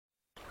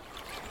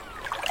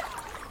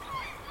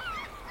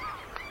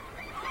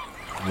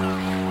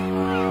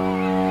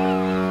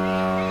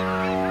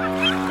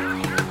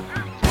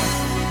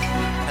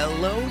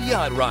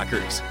yacht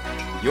rockers.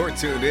 You're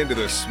tuned into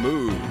the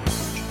smooth.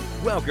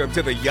 Welcome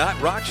to the Yacht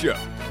Rock Show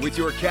with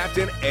your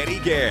captain, Eddie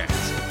Gans.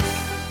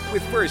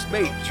 With first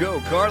mate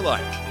Joe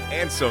Carlike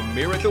and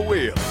Samir at the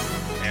wheel.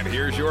 And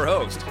here's your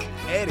host,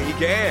 Eddie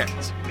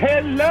Gans.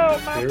 Hello,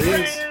 my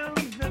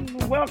friends,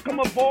 and welcome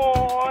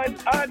aboard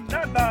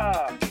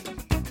another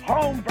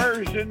home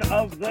version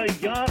of the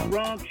Yacht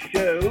Rock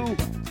Show.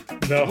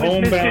 The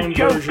homebound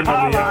version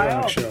of the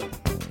Yacht Rock Show.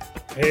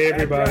 Hey,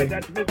 everybody.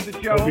 That's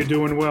Mr. Joe. Hope you're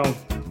doing well.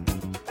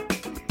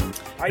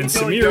 And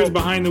Samir is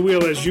behind the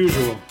wheel as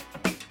usual.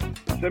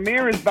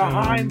 Samir is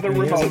behind the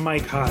remote. He has a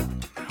mic hot.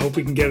 Hope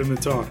we can get him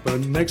to talk.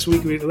 But last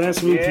week he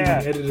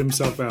edited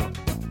himself out.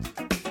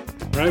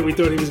 Right? We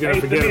thought he was going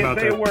to forget about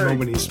that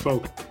moment he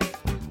spoke.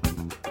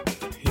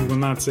 He will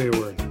not say a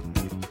word.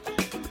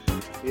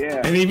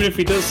 Yeah. And even if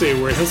he does say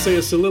a word, he'll say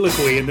a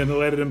soliloquy and then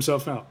he'll edit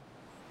himself out.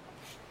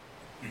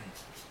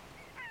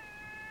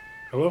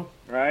 Hello?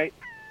 Right.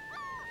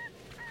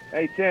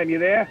 Hey, Tim, you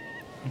there?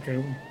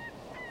 Okay.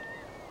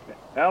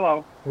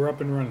 Hello. We're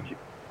up and running.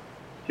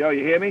 Joe,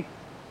 you hear me?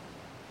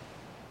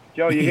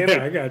 Joe, you hear me?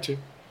 Yeah, I got you.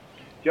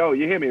 Joe,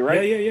 you hear me,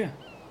 right? Yeah.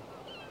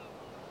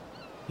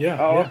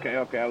 Oh, yeah.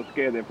 Okay. I was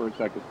scared there for a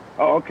second.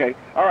 Oh, okay.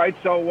 All right.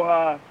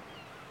 So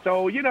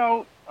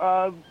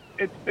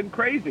it's been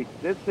crazy.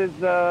 This is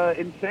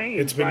insane.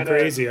 It's been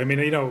crazy. I mean,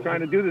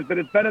 trying to do this, but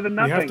it's better than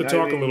nothing. We have to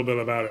talk a little bit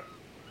about it.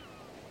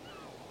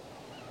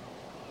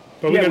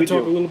 But we got to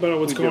talk a little bit about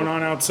what's going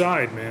on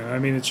outside, man. I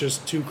mean, it's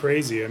just too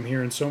crazy. I'm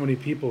hearing so many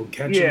people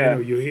catching.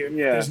 You hear.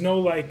 There's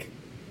no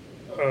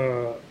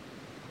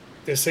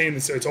they're saying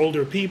it's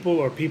older people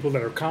or people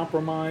that are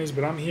compromised,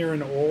 but I'm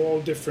hearing all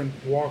different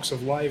walks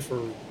of life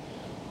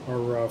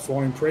are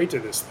falling prey to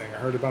this thing. I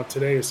heard about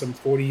today some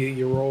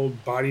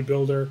 48-year-old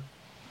bodybuilder.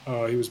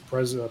 He was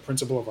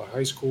principal of a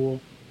high school.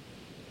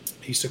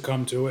 He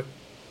succumbed to it.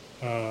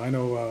 I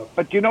know.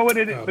 But you know what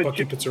it is.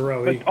 Bucky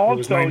Pizzarelli, who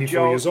was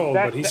 94 years old,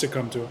 but he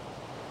succumbed to it.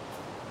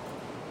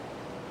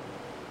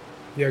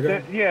 Yeah, go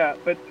ahead. Yeah,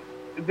 but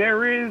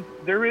there's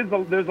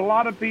a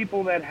lot of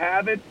people that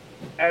have it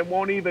and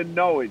won't even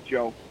know it,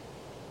 Joe.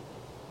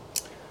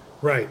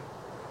 Right.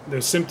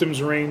 The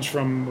symptoms range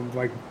from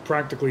like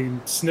practically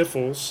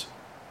sniffles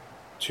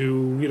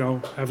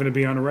to having to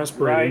be on a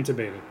respirator,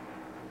 intubated,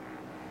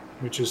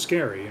 which is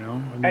scary. I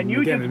mean, and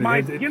you again, just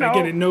might,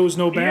 again, it knows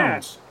no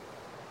bounds.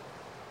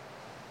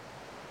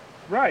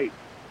 Yeah. Right.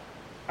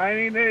 I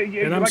mean,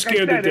 and I'm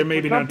scared that they're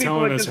maybe not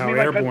telling us how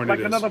airborne it is.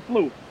 Like another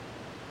flu.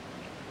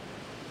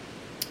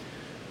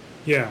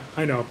 Yeah,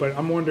 I know, but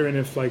I'm wondering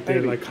if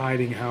they're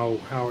hiding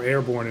how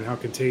airborne and how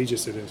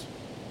contagious it is.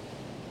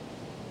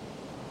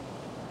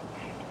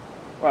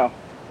 Well,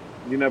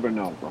 you never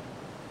know, bro.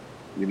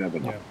 You never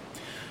know. Yeah.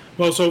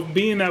 Well, so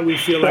being that we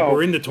feel like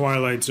we're in the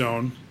twilight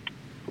zone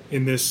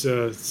in this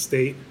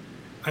state,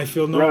 I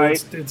feel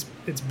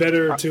it's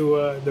better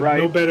to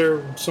no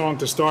better song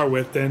to start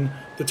with than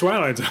the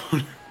Twilight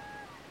Zone.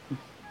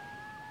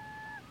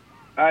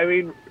 I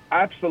mean,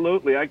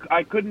 absolutely.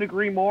 I couldn't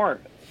agree more.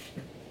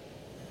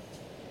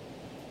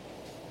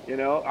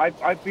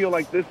 I feel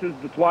like this is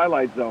the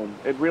Twilight Zone.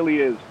 It really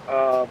is.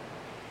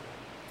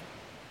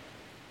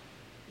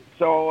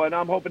 And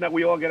I'm hoping that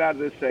we all get out of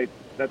this safe.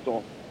 That's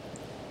all.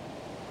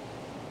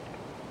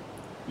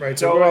 Right,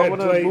 so go ahead,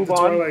 play the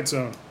Twilight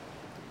Zone.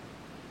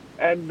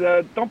 And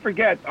don't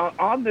forget,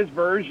 on this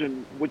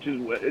version, which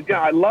is,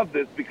 I love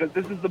this because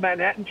this is the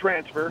Manhattan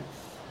Transfer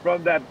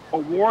from that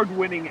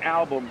award-winning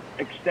album,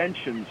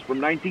 Extensions, from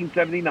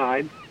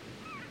 1979.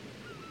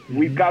 Mm-hmm.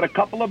 We've got a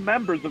couple of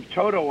members of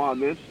Toto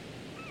on this.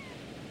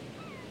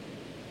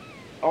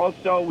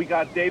 Also, we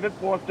got David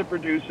Foster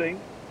producing.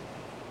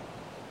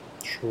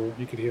 Sure,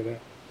 you could hear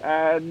that.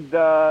 And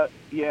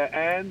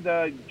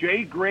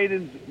Jay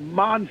Graydon's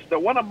Monster,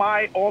 one of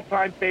my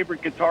all-time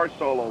favorite guitar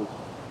solos.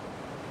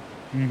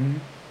 Mm-hmm.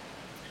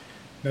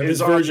 Now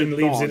this version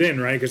leaves it in,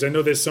 right? Because I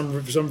know there's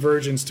some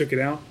versions took it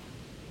out.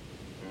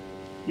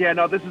 Yeah,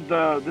 no, this is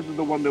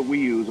the one that we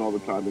use all the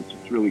time.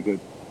 It's really good.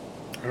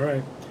 All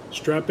right,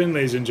 strap in,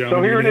 ladies and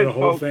gentlemen. So here it is, the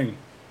whole folks. thing.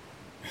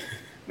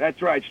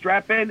 That's right.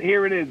 Strap in.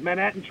 Here it is.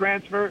 Manhattan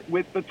Transfer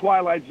with the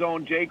Twilight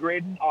Zone. Jay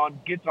Graydon on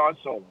guitar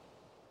solo.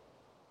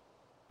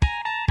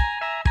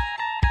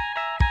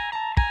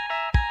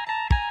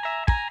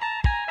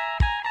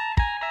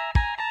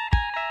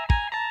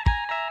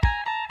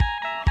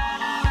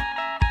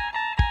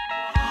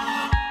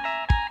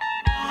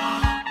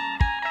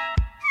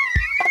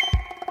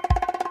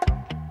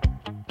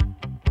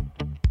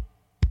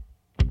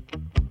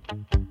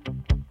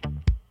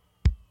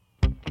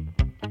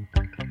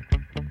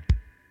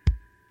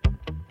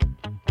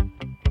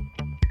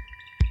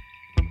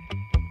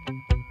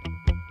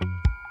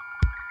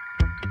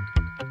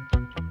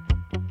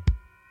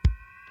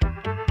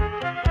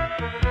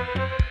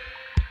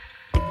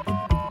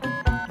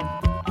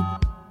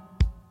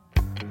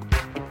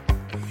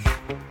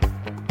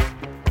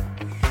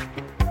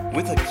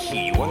 With a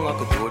key, you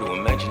unlock a door to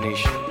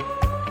imagination.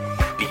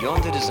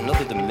 Beyond it is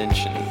another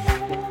dimension.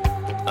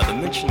 A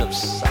dimension of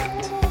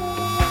sight.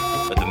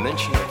 A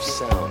dimension of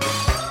sound.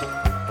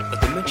 A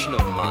dimension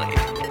of mind.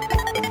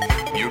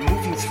 You're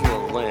moving through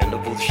a land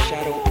of both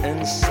shadow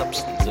and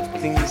substance, of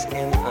things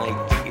and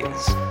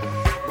ideas.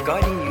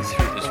 Guiding you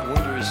through this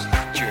wondrous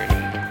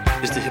journey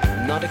is the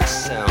hypnotic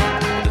sound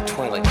of the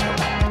twilight tone.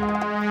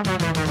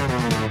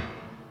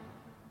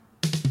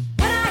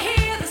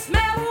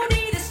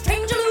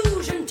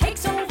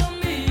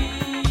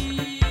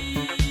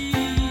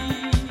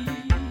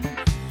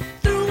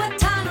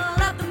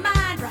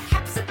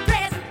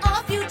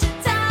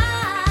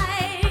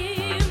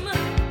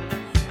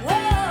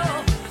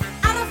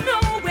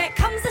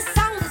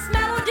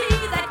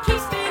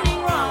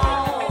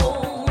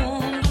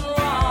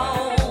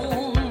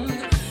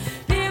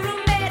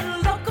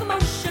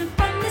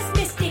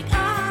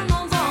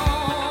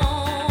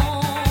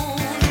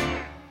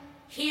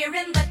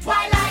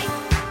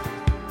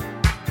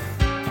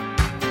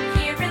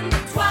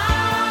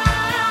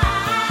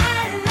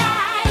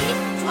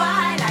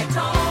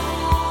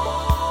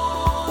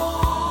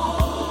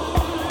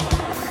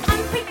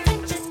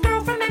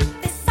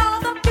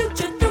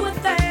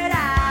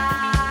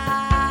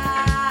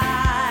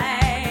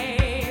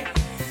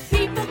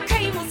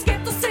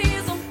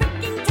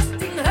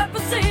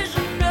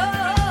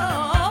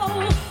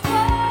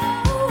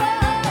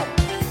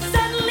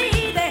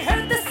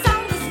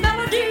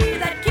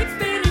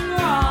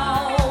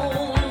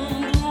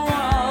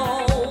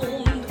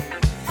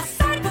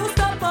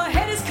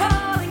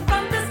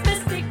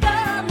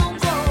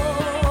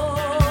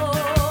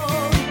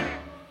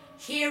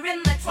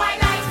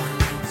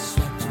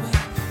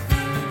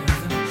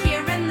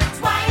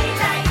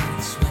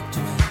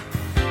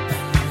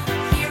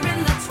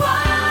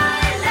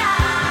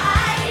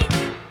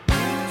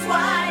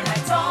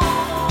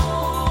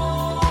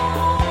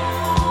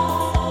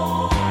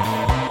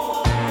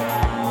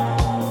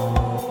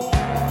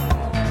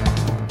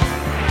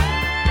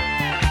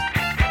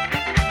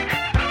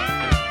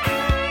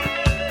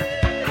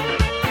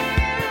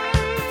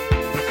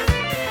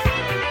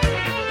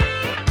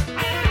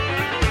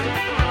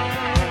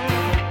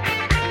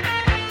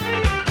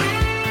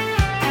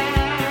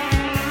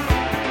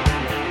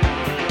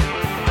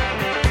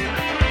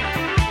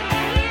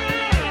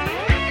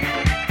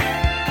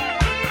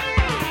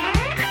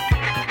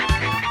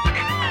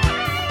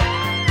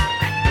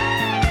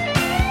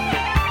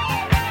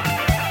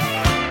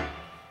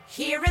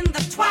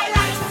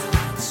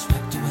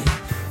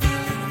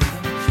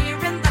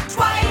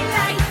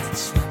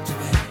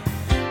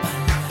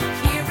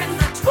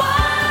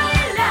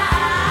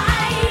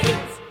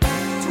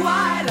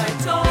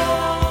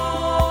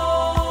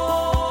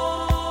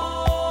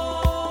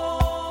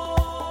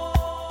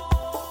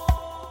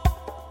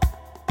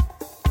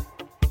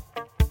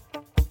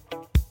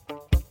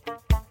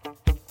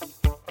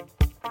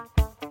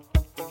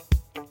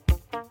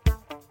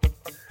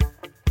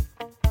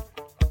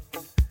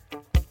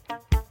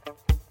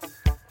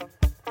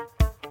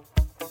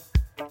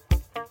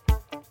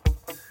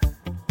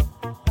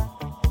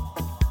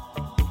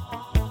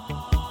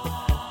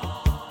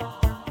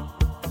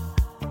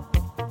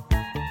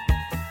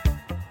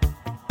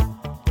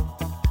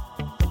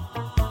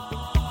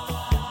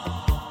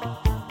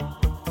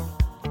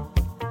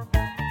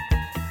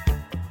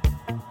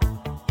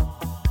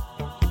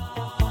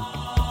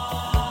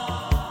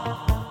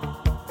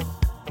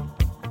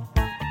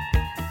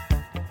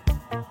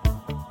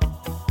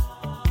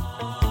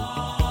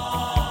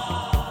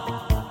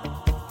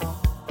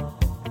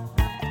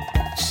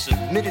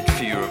 Submitted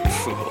for your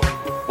approval,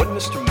 one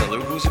Mr. Miller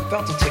who is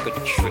about to take a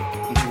trip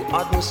into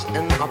oddness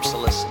and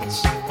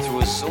obsolescence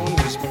through a zone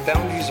whose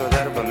boundaries are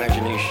that of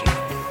imagination.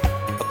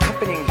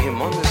 Accompanying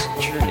him on this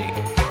journey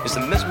is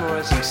the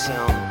mesmerizing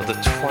sound of the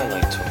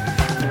twilight tone.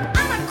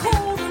 On a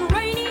cold and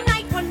rainy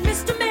night when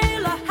Mr.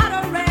 Miller had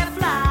a rare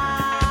flight.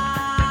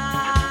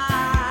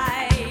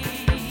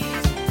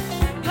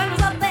 Glenn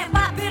was up there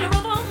by Peter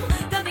Rhythm,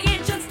 then the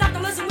engine stopped to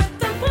listen with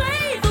them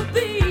play the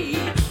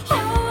beat.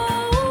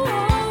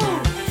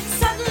 Oh,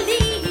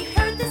 suddenly he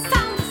heard the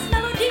sound, this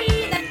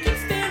melody that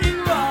keeps spinning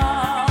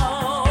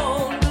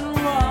round and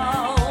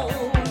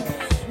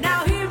round. Now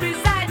he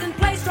resides and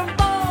plays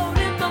trombone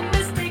in the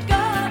mystic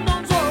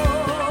unknown zone.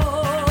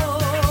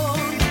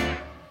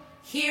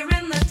 Here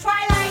in the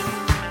twilight,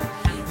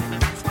 here in the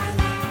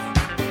twilight,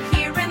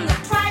 here in the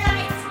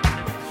twilight,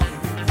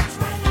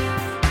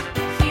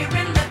 here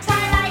in the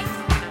twilight,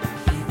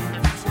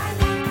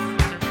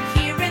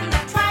 here in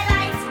the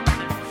twilight,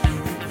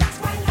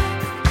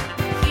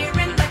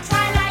 here in the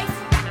twilight,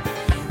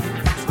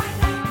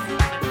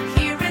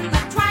 here in the twilight, here in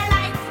the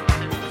twilight,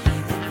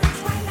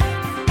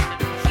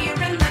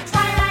 here in the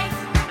twilight, here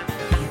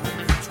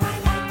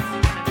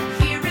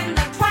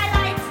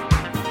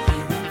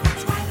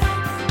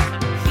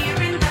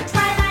in the twilight, here in the twilight, here in the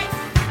twilight,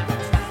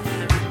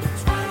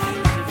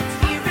 here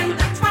in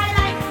the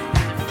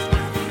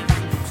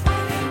twilight,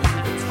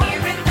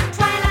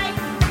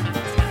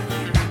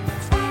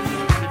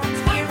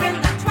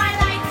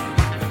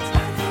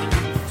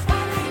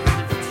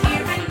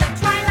 here in the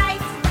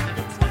twilight,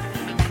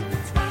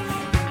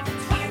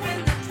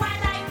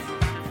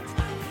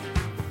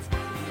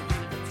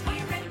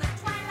 here in the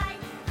twilight.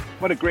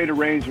 What a great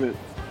arrangement.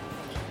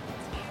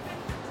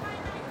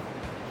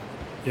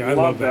 Yeah, I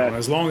love that one,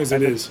 as long as it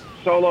and the is.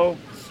 solo,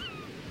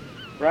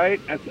 right?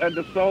 And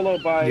the solo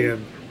by Yeah.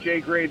 Jay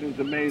Graydon's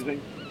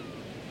amazing.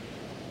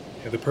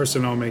 Yeah, the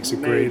personnel makes it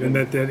great. Amazing.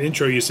 And that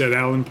intro you said,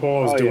 Alan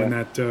Paul is Oh, doing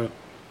yeah. that.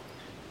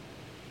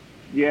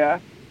 Yeah,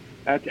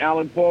 that's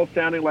Alan Paul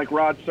sounding like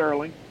Rod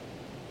Serling.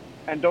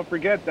 And don't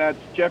forget, that's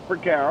Jeff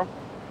Porcaro,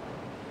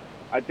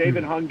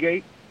 David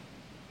Hungate,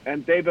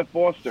 and David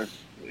Foster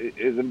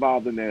is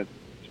involved in this.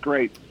 It's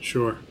great.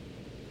 Sure.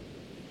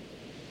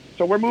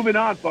 So we're moving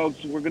on,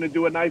 folks. We're going to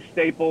do a nice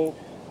staple,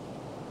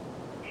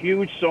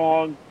 huge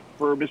song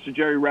for Mr.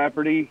 Jerry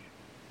Rafferty.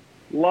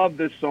 Love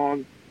this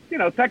song. You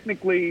know,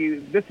 technically,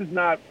 this is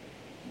not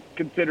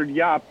considered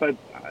Yacht, but,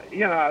 you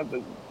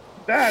know,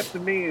 that to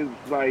me is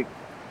like,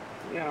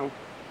 you know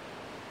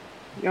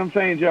what I'm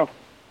saying, Joe?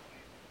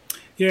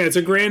 Yeah, it's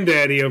a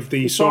granddaddy of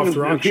the song soft is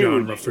rock huge.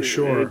 genre, for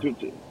sure.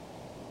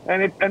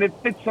 And it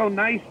fits so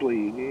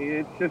nicely.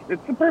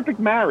 It's a perfect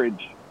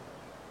marriage,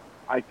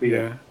 I feel.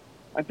 Yeah.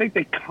 I think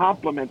they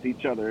complement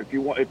each other, if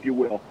you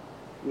will.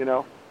 You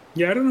know.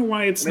 Yeah, I don't know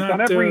why it's And not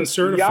on every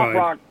certified. Yacht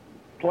Rock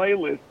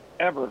playlist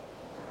ever.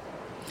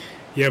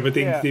 Yeah, but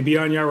the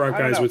Beyond Yacht Rock I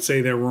don't guys know. would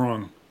say they're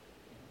wrong.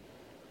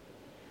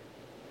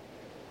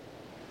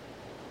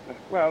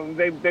 Well,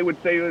 they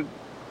would say that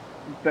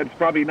it's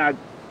probably not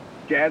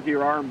jazzy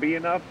or R&B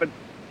enough,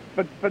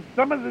 but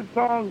some of the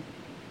songs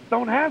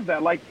don't have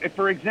that. Like,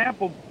 for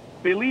example,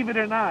 Believe It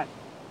or Not,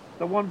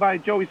 the one by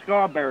Joey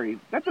Scarberry,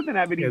 that doesn't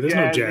have any There's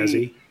no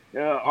jazzy.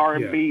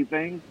 R&B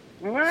thing,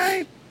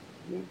 right?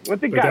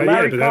 What the But guy, that-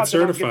 Larry but that's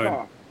Carlton on certified.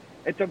 guitar.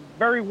 It's a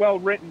very well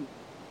written,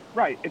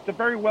 right? It's a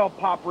very well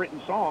pop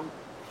written song.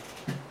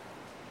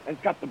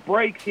 It's got the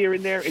breaks here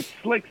and there. It's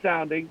slick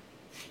sounding,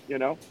 you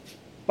know.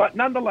 But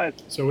nonetheless,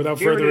 So without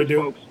here further it is,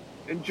 ado, folks.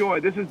 Enjoy.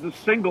 This is the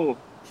single,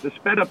 the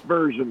sped up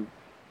version.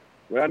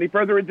 Without any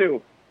further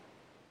ado,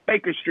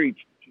 Baker Street,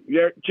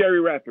 Jerry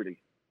Rafferty.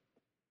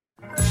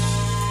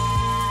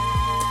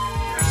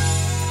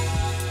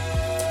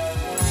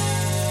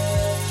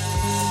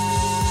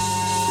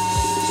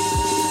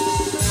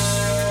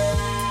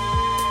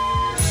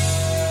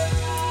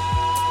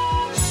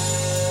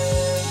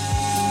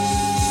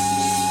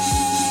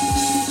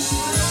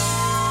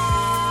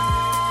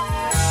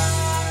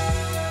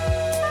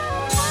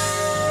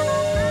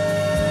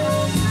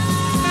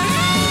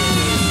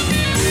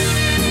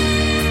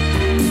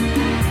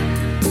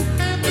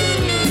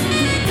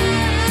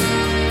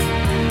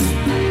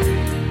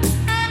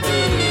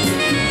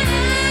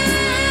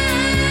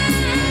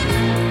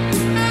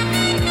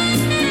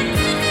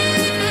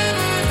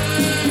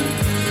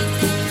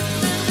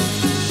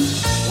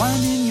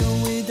 Winding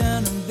your way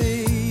down on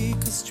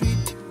Baker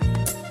Street,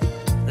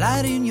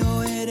 light in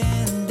your head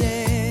and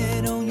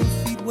dead on your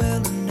feet.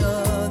 Well,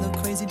 another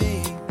crazy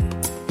day.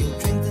 You'll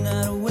drink the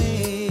night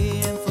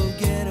away and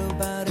forget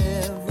about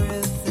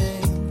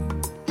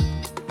everything.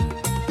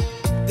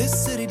 This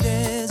city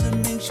desert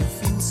makes you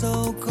feel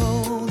so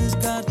cold. It's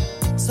got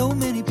so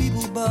many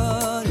people,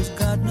 but it's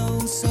got no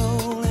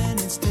soul, and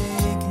it's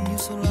taken you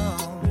so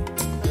long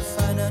to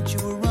find out you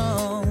were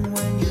wrong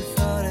when you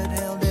thought it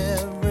held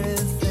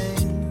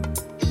everything.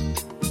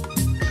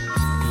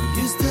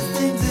 You used to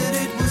think that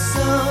it was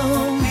so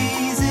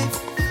easy.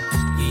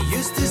 You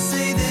used to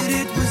say that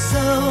it was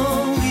so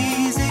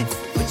easy,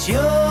 but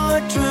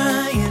you're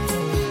trying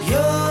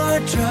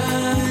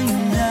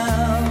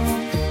now.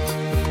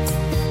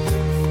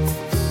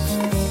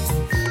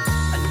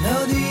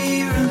 Another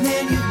year and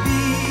then you'll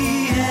be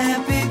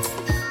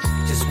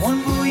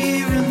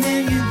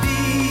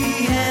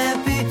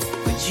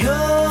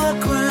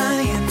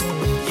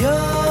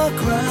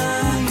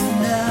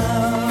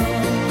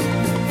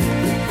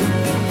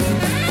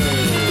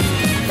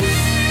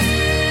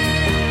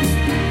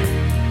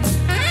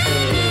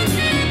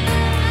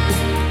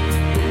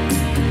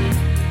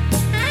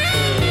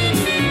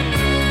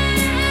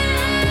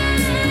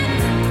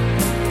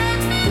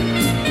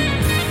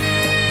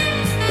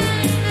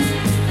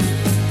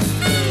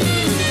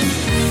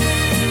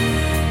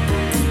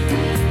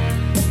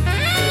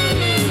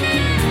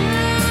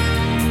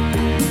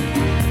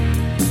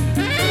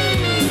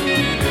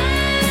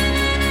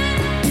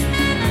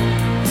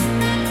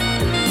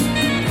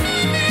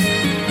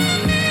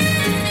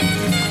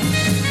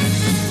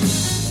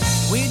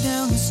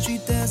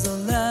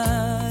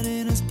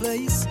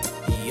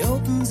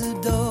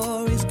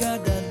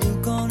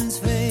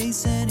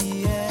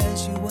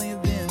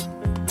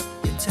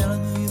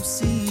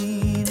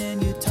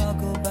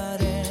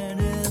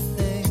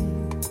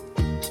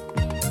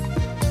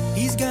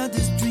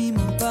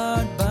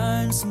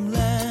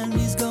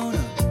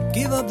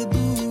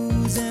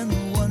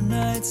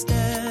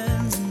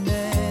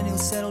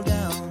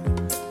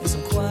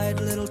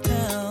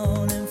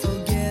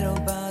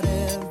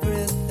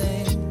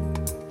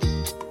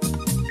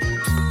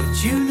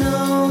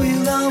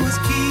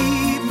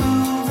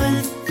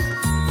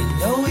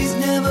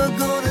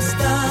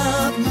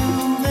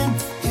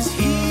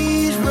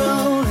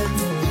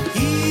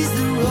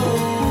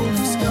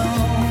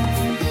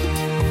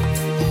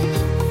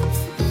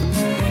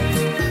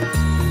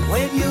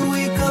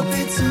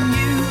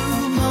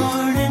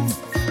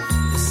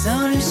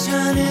sun is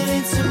shining,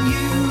 it's a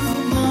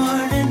new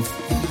morning.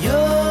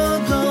 You're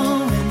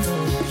going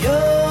home.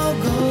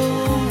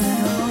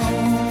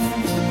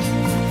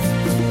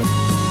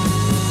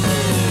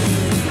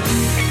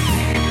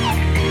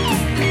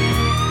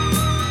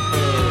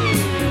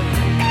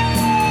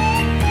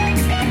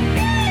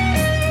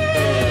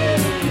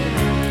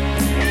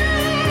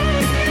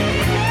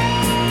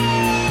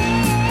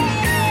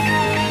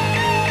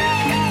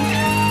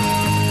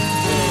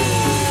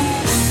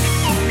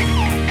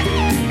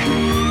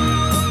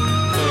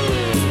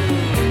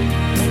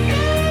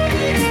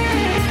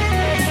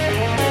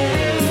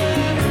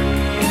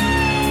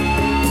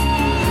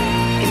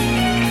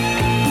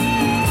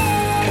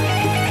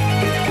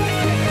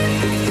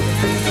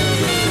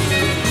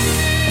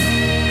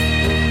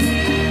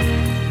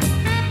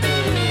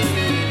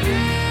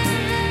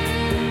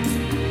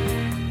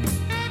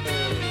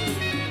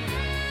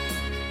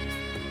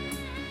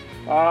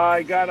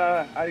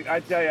 I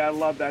tell you, I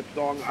love that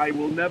song. I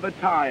will never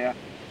tire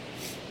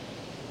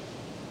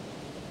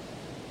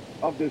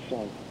of this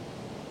song.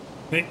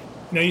 Hey,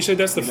 now you said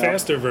that's the You know?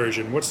 faster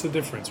version. What's the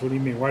difference? What do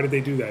you mean? Why did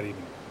they do that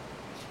even?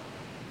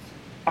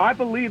 I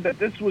believe that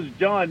this was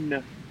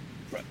done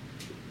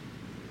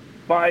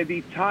by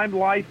the Time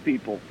Life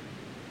people.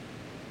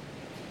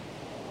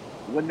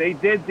 When they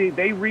did they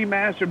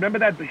remastered, remember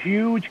that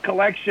huge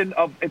collection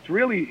of, it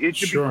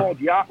should Sure. be called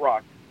Yacht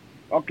Rock.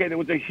 Okay, there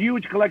was a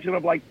huge collection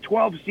of like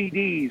 12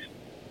 CDs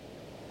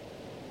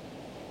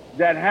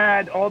that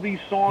had all these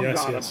songs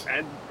Yes, on yes.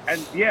 them.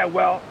 And yeah,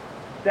 well,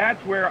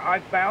 that's where I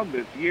found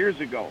this years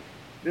ago,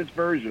 this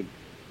version.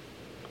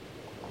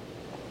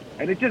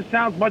 And it just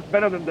sounds much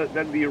better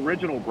than the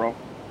original, bro.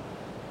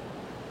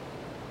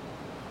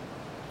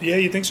 Yeah,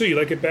 you think so? You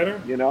like it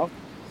better? You know?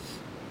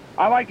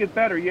 I like it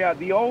better, yeah.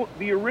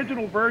 The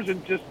original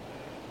version just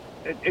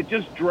it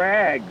just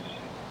drags.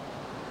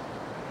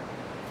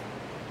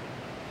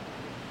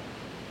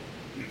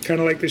 Kind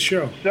of like this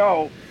show.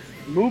 So,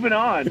 moving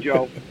on,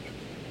 Joe.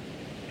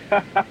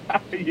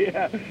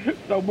 Yeah.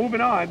 So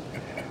moving on,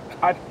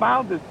 I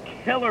found this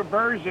killer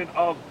version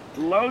of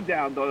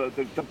Lowdown,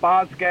 the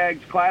Boz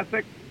Scaggs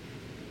classic.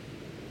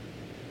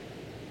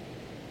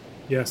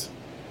 Yes.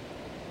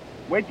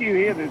 Wait till you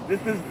hear this.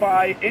 This is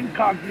by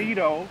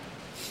Incognito,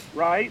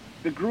 right?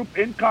 The group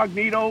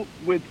Incognito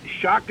with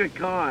Shaka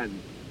Khan.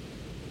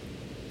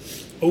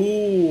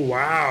 Oh,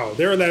 wow.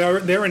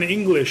 They're an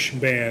English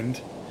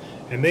band,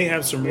 and they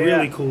have some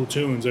really Yeah. cool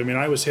tunes. I mean,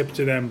 I was hip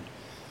to them.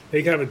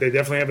 They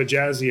definitely have a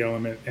jazzy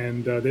element,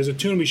 and there's a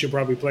tune we should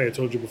probably play. I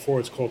told you before,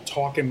 it's called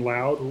 "Talkin'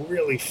 Loud."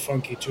 Really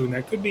funky tune.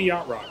 That could be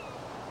yacht rock,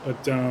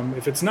 but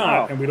if it's not,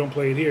 Oh. and we don't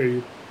play it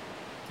here,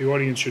 the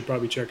audience should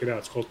probably check it out.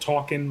 It's called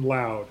 "Talkin'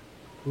 Loud."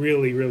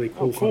 Really, really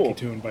cool, Oh, cool. funky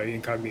tune by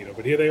Incognito.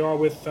 But here they are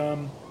with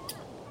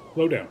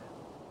Lowdown.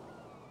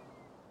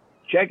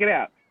 Check it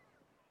out.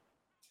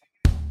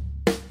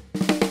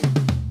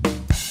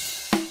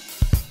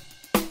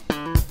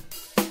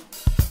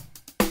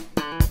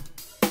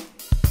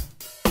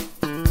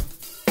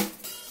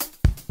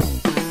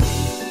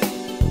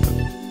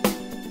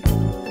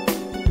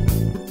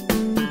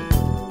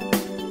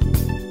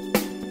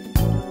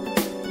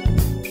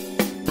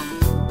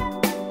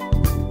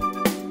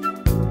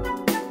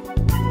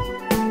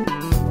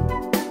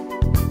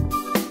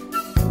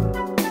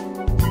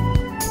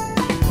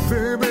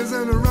 Babies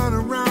in a run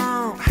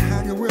around,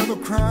 hanging with a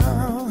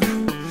crowd,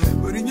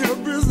 putting your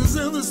business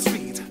in the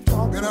street,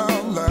 talking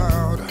out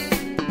loud,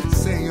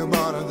 saying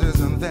about this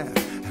and that,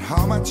 and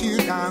how much you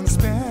can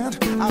spend.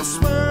 I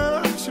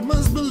swear she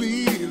must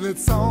believe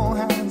it's all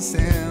hand and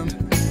sand.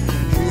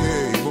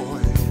 Hey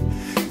boy,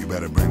 you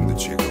better bring the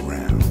chick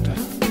around.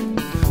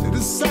 It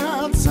is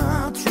sad,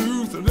 sad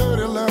truth, a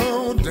dirty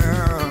low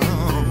down.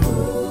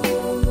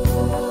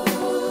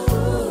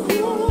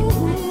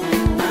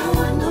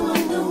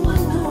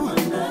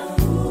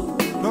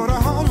 Lord,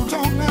 I hope you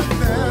talk like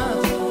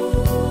that.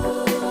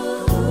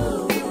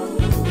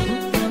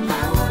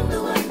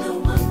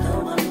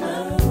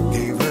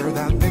 Gave her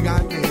that big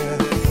idea.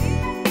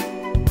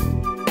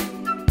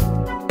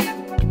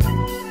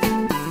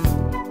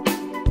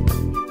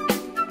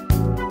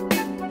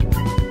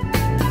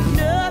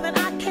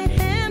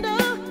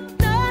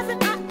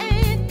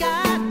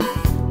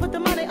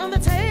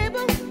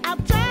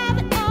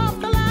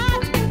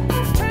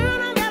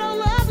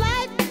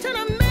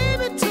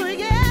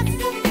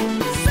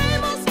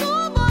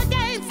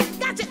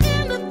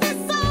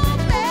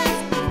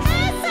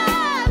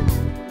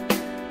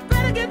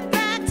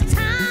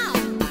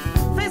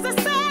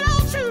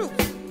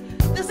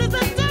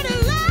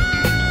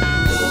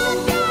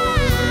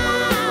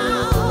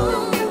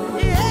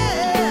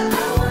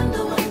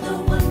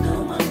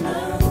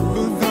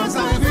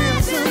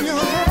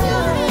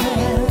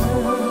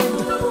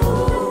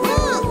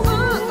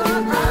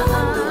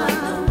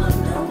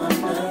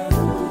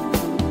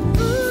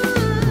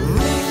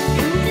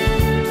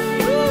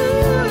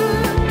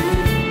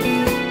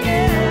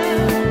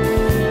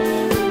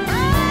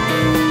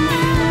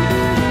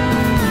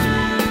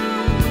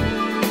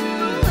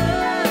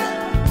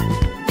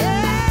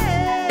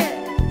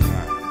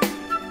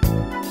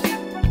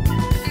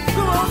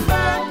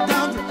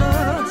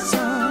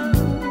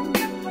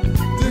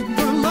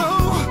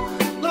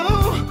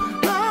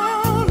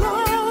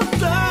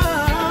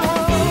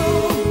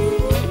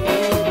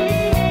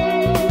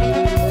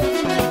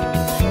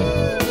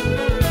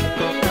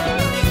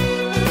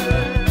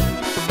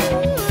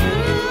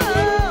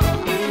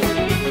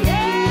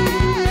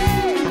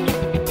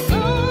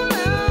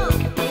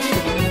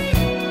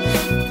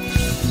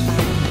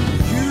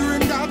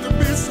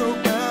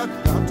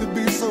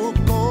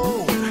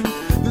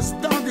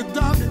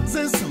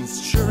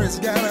 it's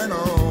getting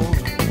old.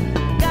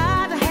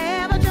 Gotta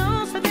have a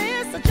Jones for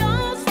this, a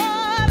Jones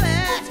for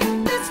that.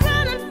 This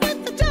running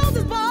with the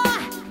Joneses,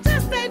 boy,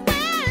 just ain't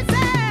where it's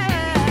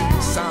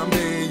at.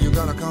 Someday you're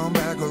gonna come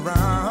back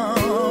around.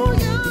 Ooh,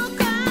 you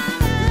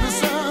got The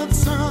sad,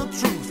 sad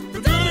truth,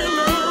 the dirty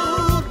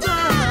low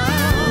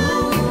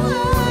down.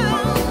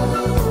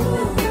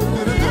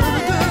 The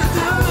dirty,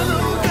 dirty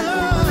low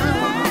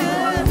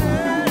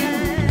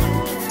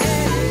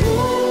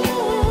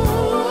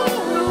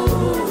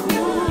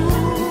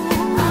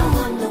I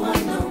wonder,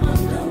 wonder,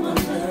 wonder,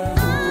 wonder.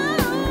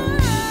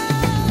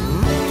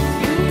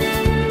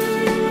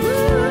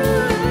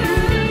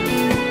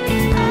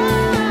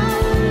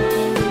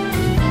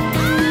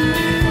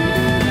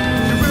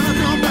 You better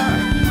come back.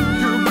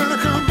 You better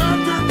come back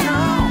to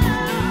town.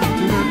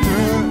 To the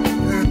dirty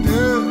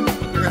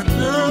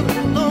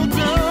low down.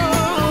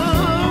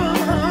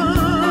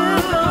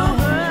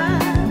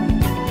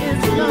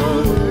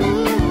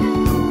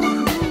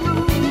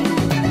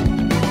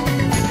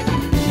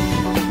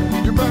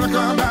 You better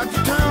come back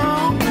to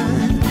town,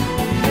 man.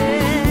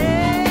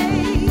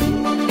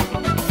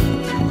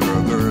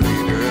 Dirty,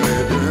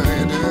 dirty,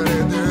 dirty, dirty,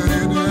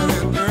 dirty,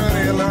 dirty,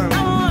 dirty low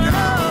down.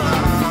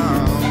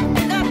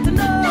 Got to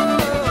know,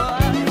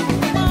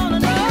 wanna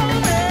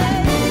know,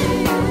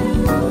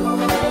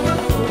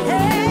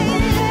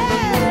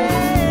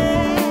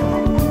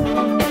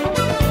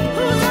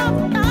 who's up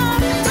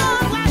on the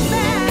dog like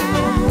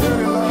that?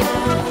 Dirty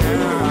low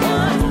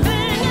down.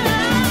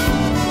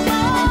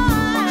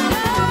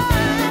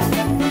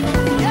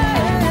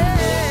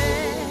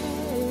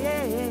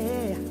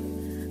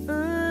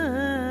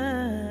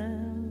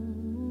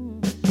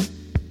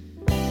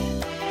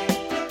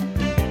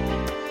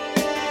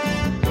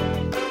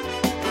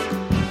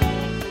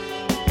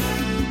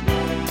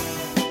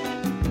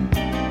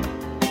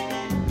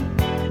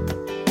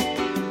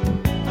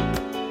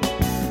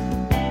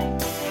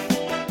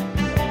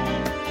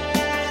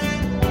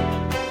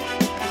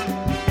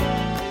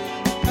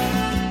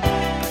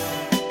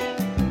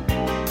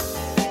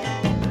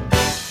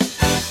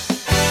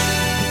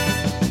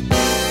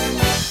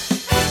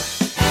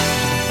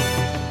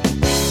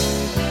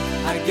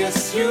 I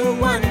guess you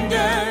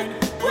wondered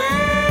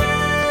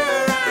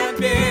where I've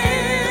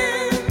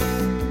been.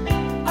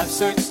 I've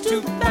searched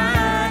to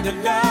find a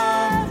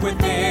love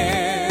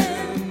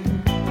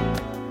within.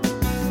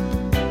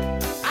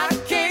 I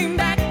came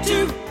back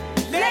to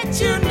let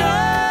you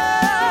know.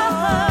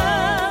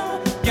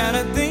 Got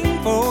a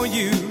thing for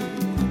you,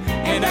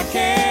 and I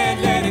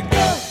can't let it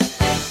go.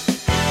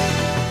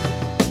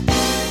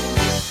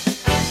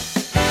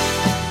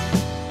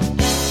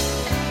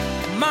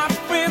 My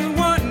friends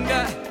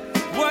wonder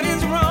what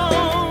is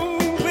wrong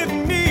with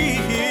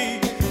me.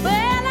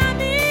 Well,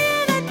 I'm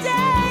in a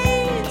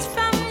daze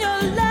from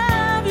your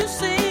love, you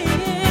see.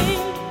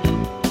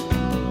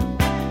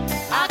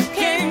 I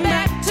came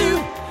back to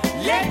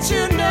let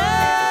you know.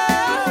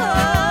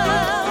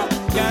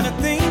 Got a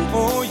thing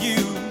for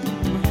you,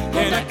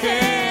 and I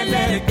can't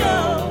let it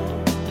go.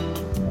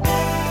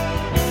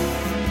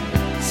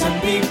 Some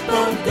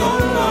people go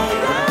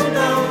around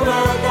the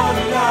world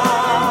on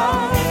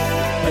love,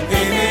 but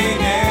they may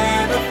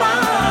never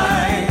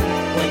find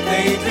what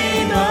they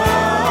dream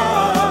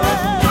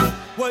of.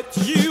 What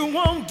you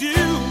won't do,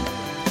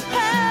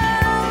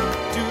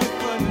 do it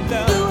for Do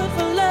love. it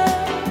for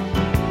love.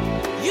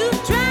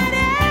 You've tried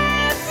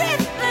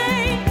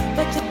everything,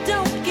 but you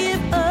don't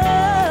give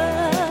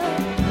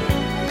up.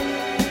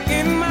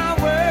 In my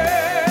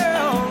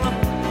world,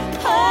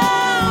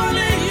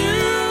 only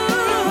you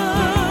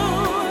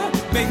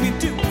make me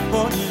do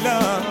for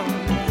love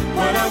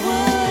what I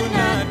would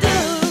not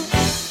do.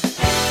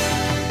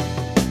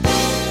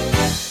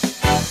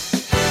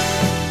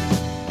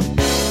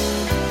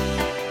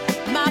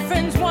 My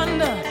friends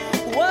wonder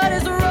what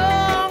is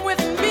wrong with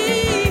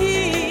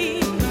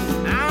me.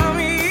 I'm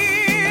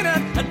in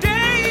a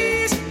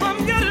daze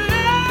from your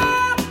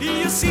love,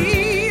 you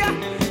see.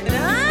 And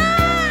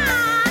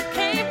I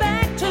came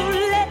back to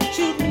let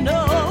you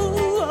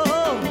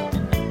know.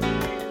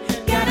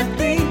 Got a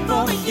thing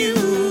for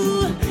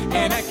you,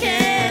 and I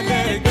can't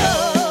let it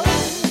go.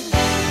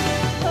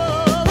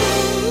 Oh,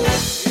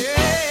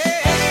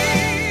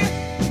 Yeah.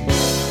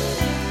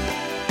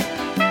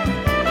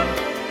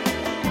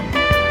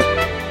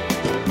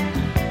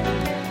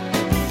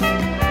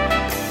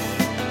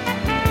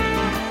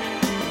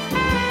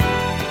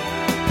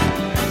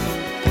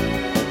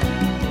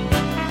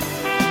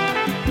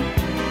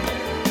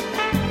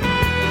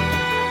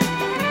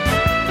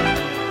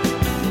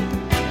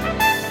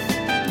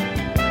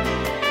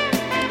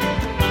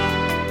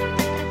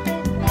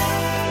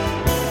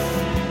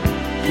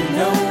 You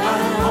know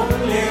I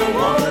only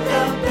want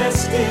the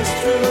best is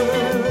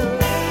true.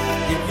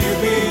 If you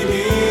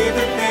believe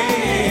the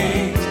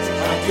things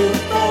I do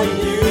for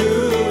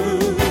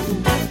you,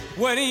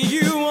 what do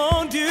you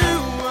want to do?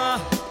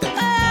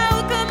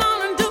 oh, come on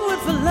and do it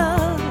for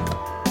love.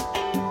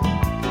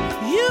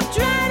 You've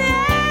tried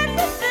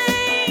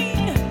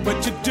everything,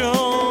 But you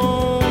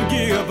don't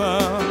give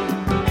up.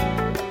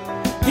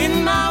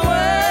 In my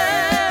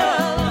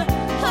world,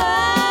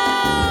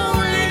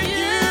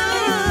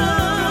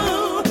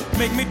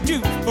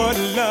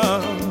 what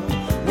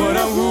love, what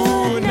I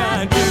would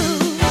not do.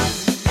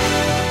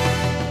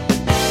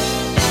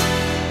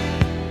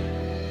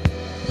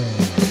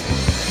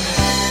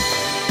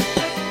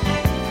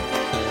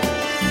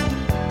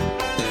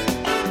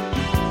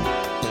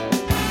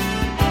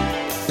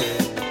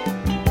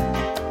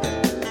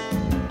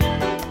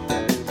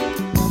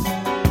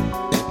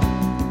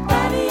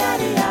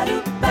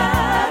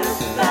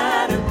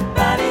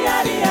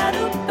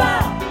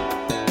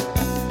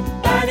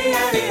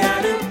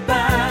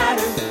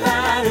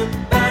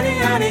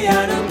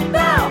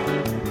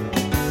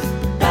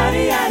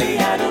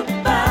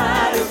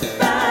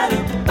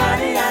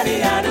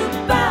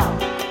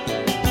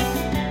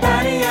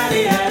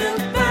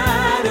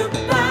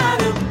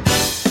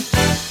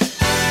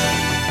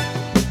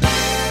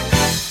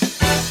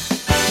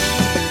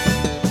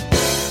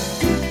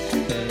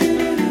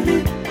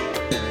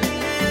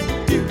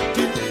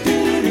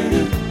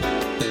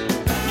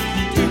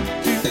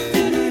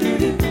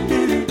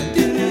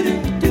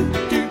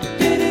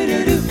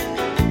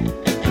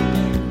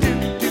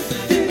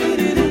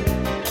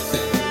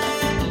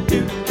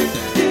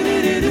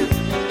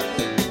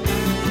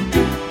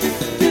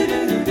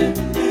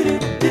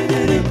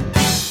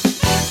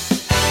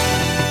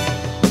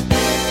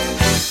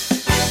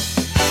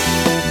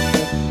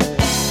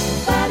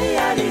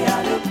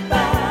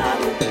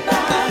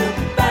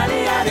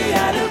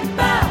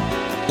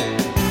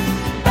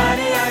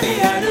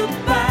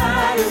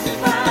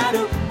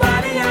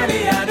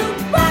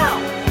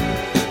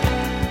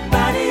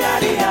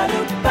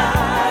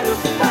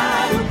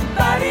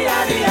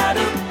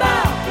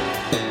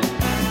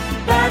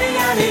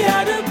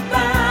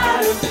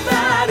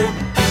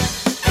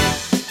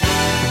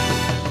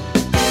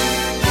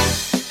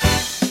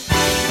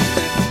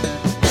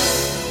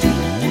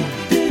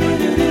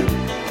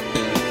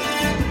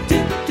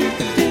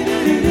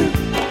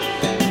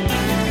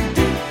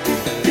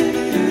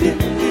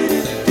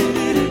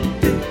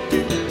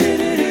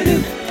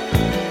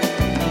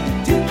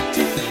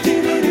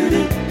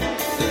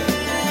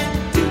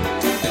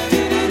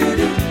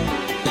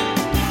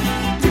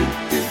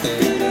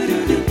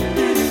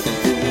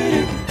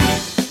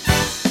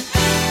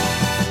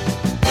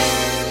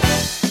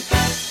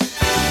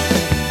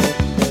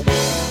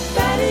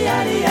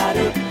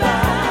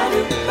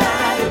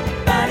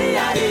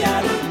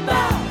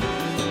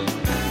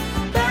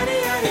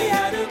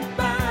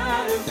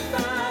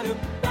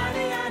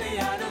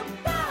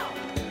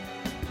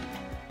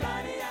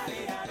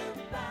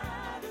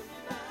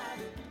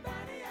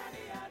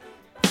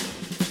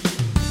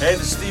 Hey,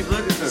 this is Steve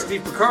Lukather.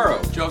 Steve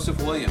Picaro. Joseph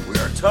Williams. We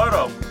are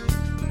Toto.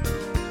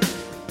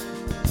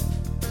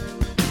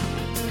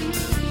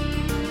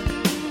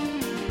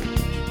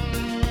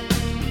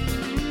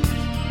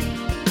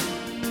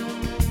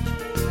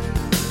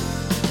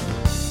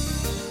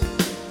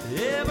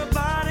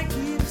 Everybody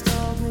keeps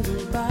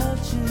talking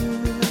about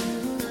you.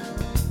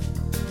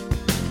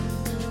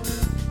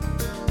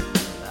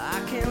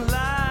 I can't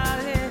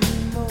lie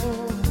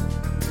anymore.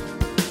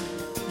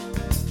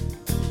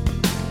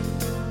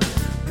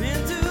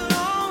 Been too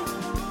long.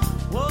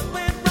 What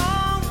went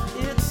wrong?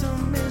 It's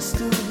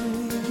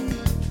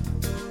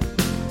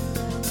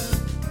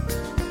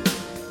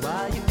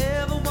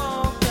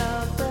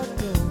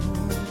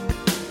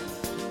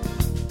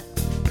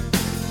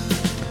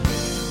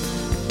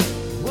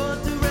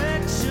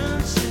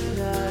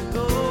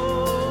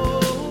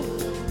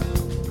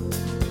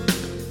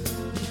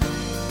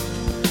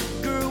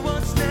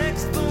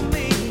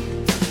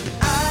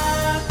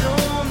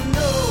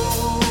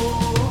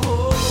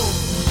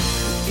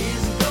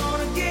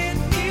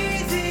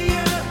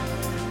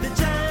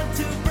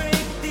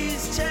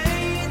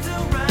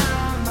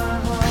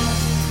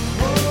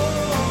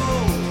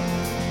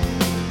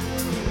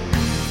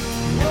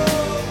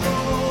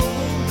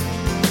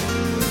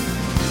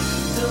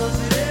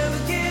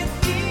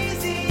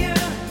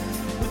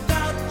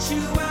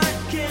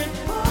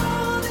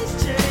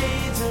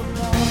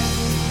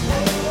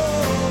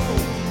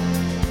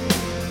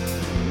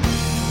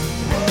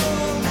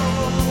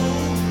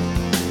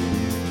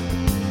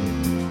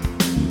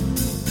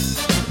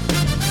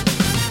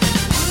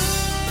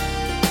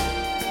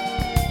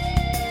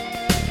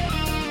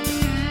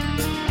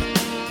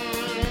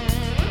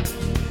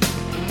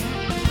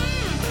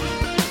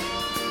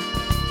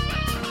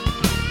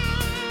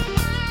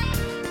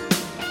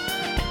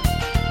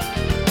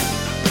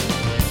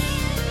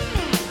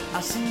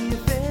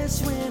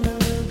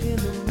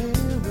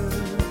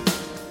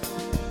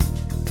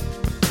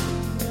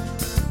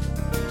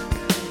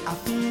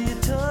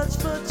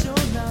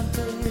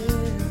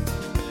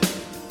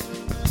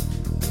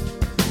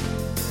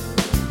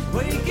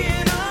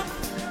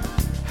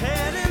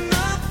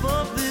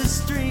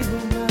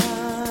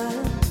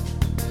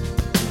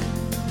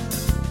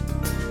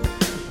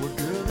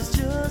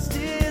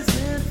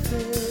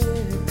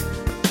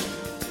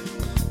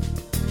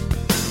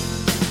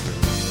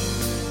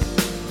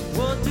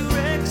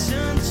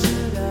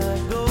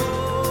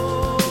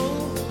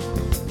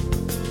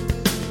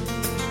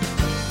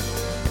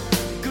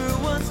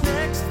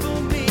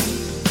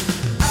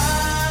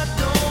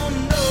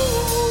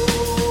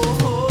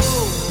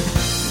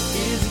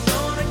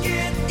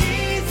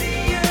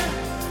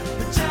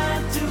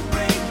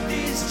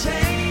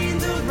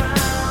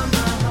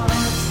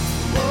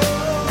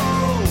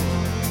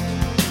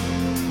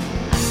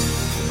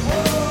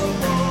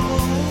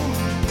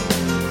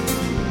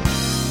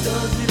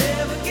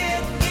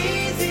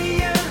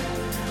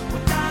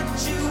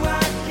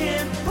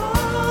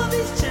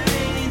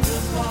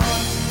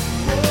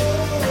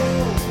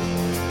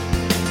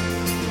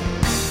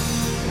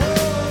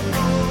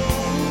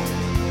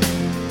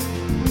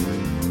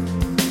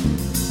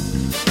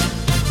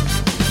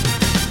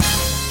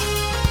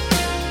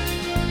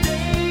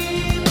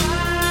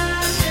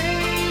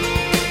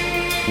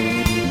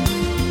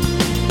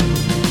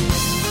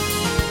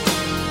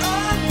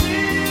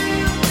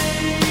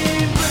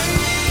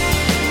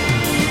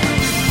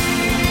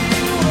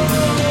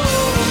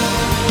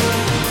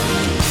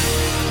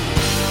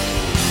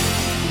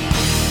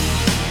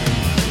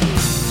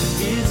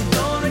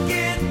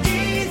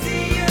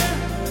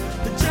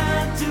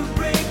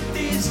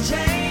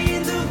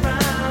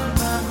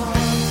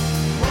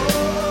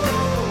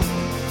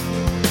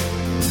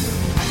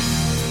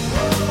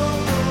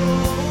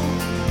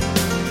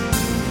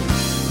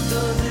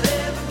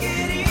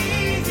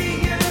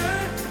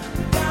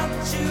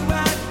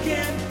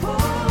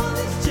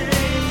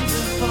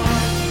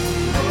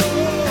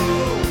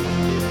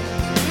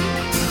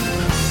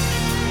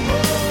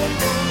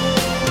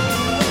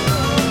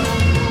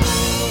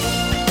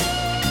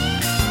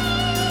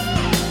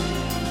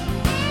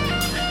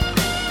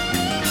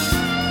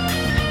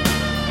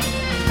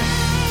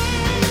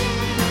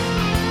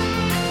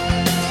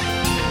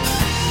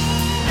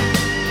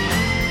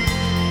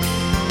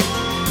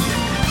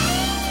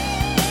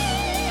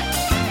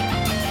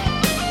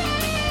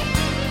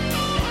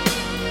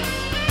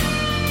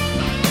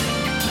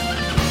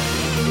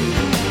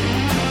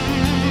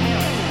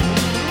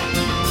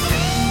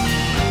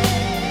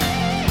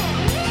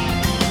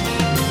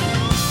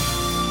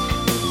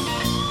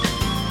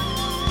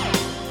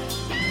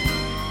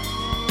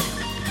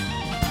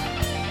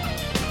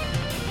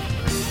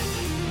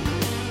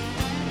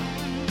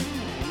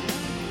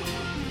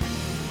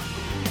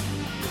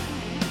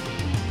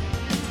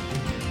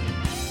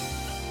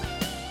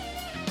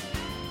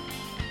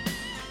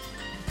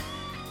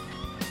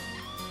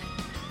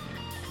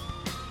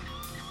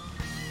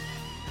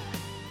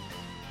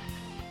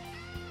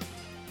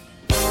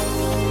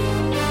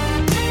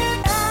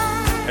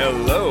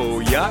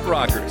Hello, Yacht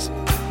Rockers.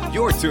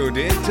 You're tuned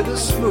in to The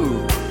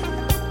Smooth.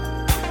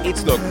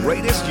 It's the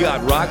greatest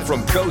yacht rock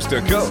from coast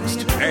to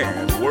coast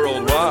and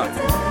worldwide.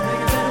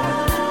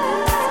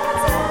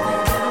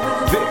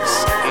 This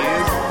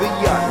is the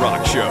Yacht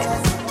Rock Show.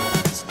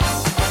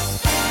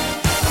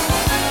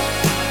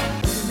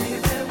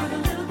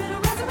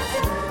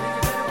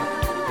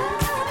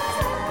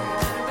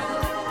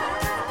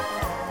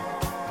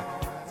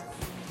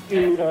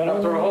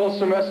 After a whole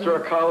semester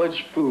of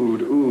college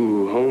food,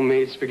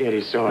 homemade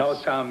spaghetti sauce.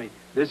 No, Tommy,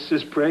 this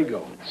is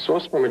Prego.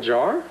 Sauce from a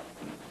jar?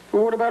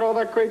 Well, what about all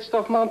that great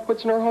stuff Mom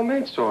puts in her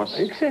homemade sauce?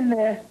 It's in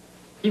there.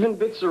 Even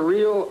bits of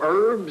real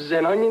herbs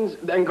and onions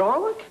and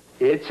garlic?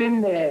 It's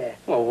in there.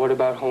 Well, what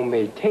about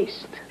homemade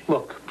taste?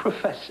 Look,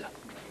 Professor,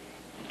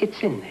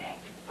 it's in there.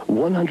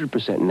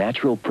 100%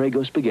 natural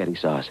Prego spaghetti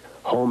sauce.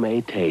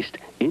 Homemade taste.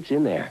 It's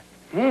in there.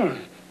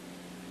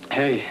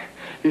 Hey,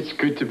 it's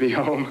good to be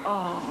home.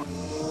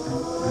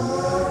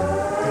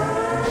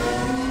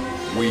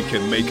 We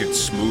can make it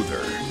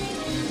smoother.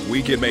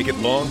 We can make it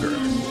longer,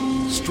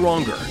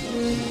 stronger.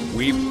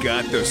 We've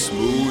got the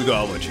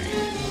Smoothology.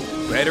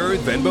 Better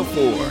than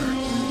before.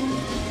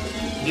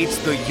 It's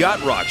the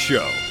Yacht Rock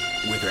Show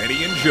with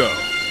Eddie and Joe.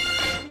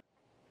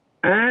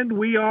 And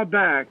we are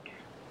back.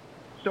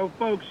 So,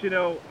 folks,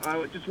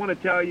 I just want to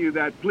tell you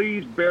that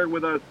please bear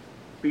with us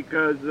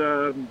because,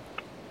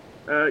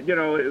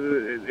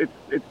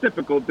 it's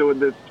difficult doing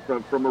this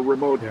from a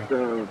remote.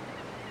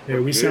 Yeah,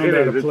 we sound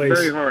out of place. It's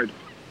very hard.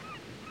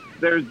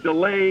 There's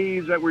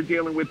delays that we're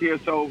dealing with here,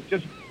 so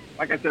just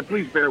like I said,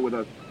 please bear with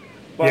us.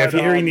 But, if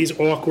you're hearing these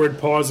awkward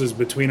pauses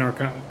between our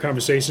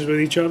conversations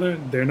with each other,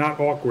 they're not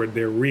awkward;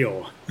 they're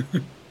real.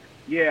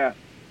 Yeah.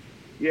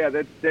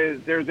 There's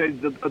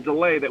a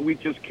delay that we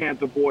just can't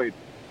avoid.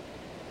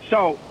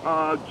 So,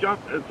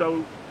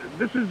 So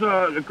this is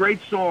a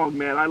great song,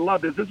 man. I love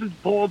this. This is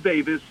Paul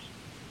Davis.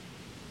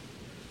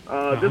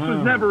 This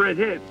was never a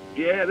hit.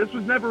 Yeah, this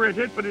was never a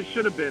hit, but it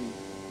should have been.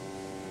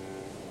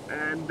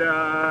 And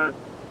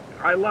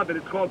I love it.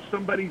 It's called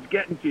Somebody's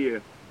Getting to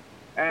You.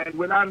 And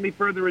without any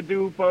further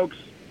ado, folks,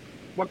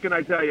 what can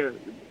I tell you?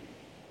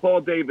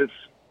 Paul Davis,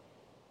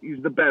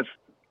 he's the best.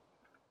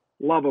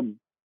 Love him.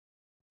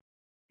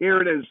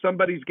 Here it is.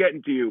 Somebody's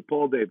Getting to You,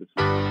 Paul Davis.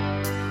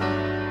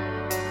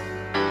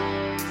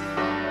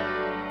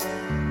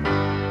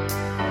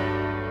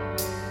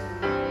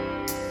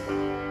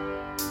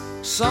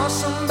 Saw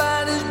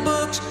somebody's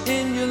books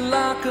in your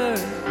locker.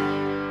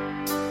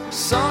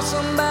 Saw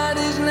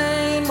somebody's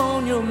name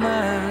on your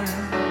mind.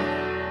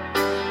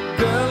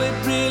 Girl,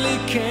 it really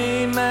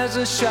came as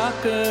a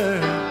shocker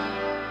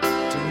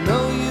to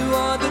know you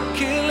are the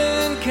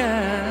killing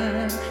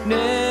kind.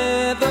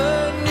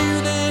 Never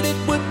knew that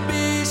it would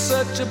be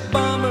such a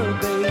bummer,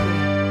 baby,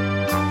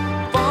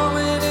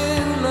 falling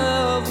in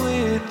love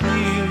with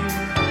you.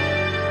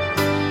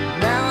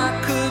 Now I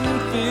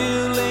couldn't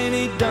feel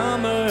any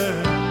dumber.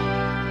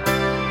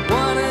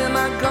 What am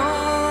I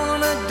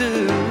gonna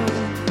do?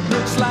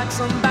 Looks like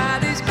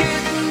somebody's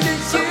getting to you.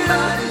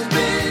 Somebody's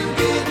been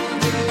getting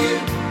to you.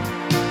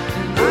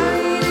 And I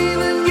ain't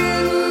even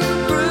getting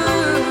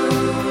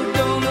through.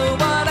 Don't know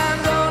what I'm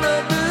gonna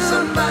do.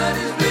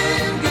 Somebody's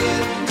been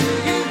getting to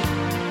you.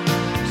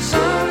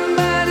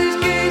 Somebody's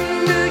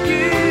getting to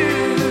you.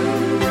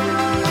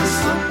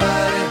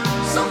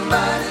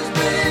 Somebody's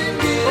been getting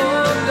to you.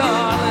 Oh,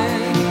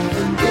 darling.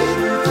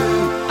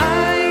 I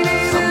ain't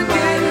even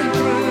getting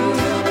through.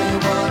 Tell me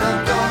what I'm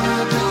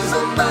gonna do.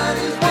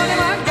 Somebody's what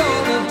am I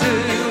gonna do?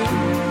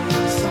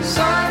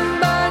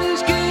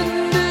 Somebody's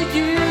getting to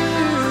you.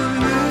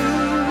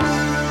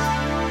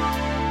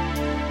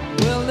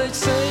 Well, they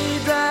say he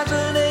drives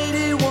an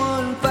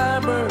 81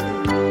 Firebird.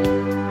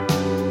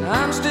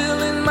 I'm still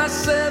in my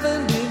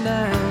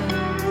 79.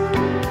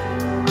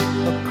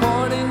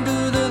 According to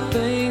the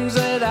things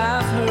that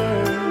I've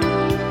heard,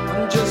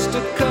 I'm just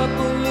a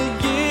couple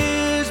of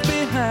years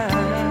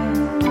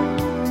behind.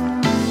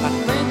 I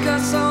think I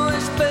saw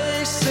his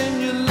face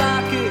in your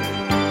locket.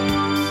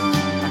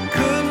 I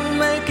couldn't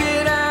make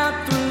it out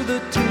through the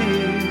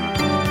tears.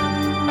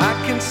 I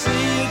can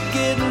see it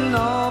getting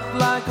off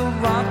like a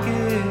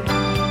rocket.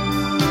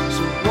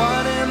 So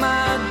what am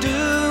I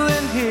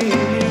doing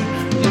here?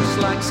 It's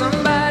like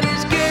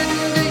somebody's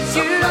getting to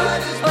you.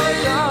 Somebody's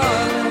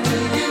darling.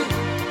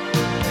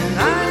 And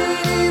I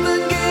ain't even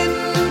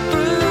getting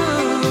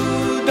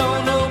through.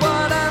 Don't know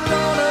what I'm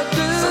gonna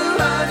do.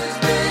 Somebody's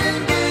been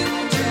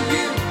getting to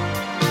you.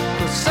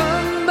 'Cause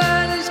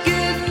somebody's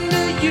getting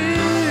to you.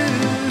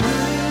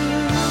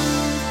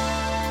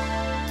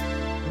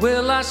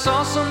 Well, I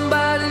saw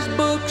somebody's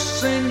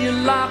books in your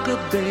locker,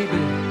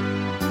 baby.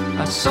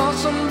 I saw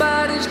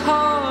somebody's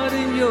heart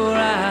in your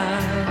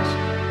eyes.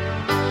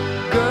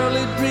 Girl,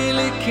 it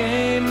really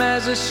came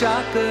as a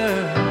shocker.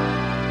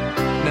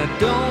 Now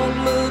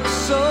don't look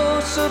so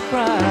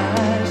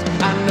surprised.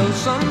 I know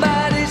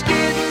somebody's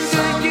getting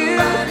to you.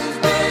 Oh,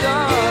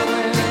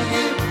 darling.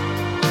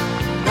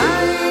 I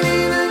ain't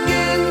even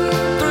getting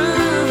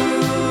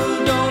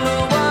through. Don't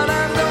know what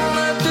I'm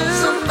gonna do.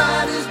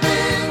 Somebody's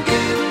been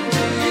getting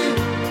to you.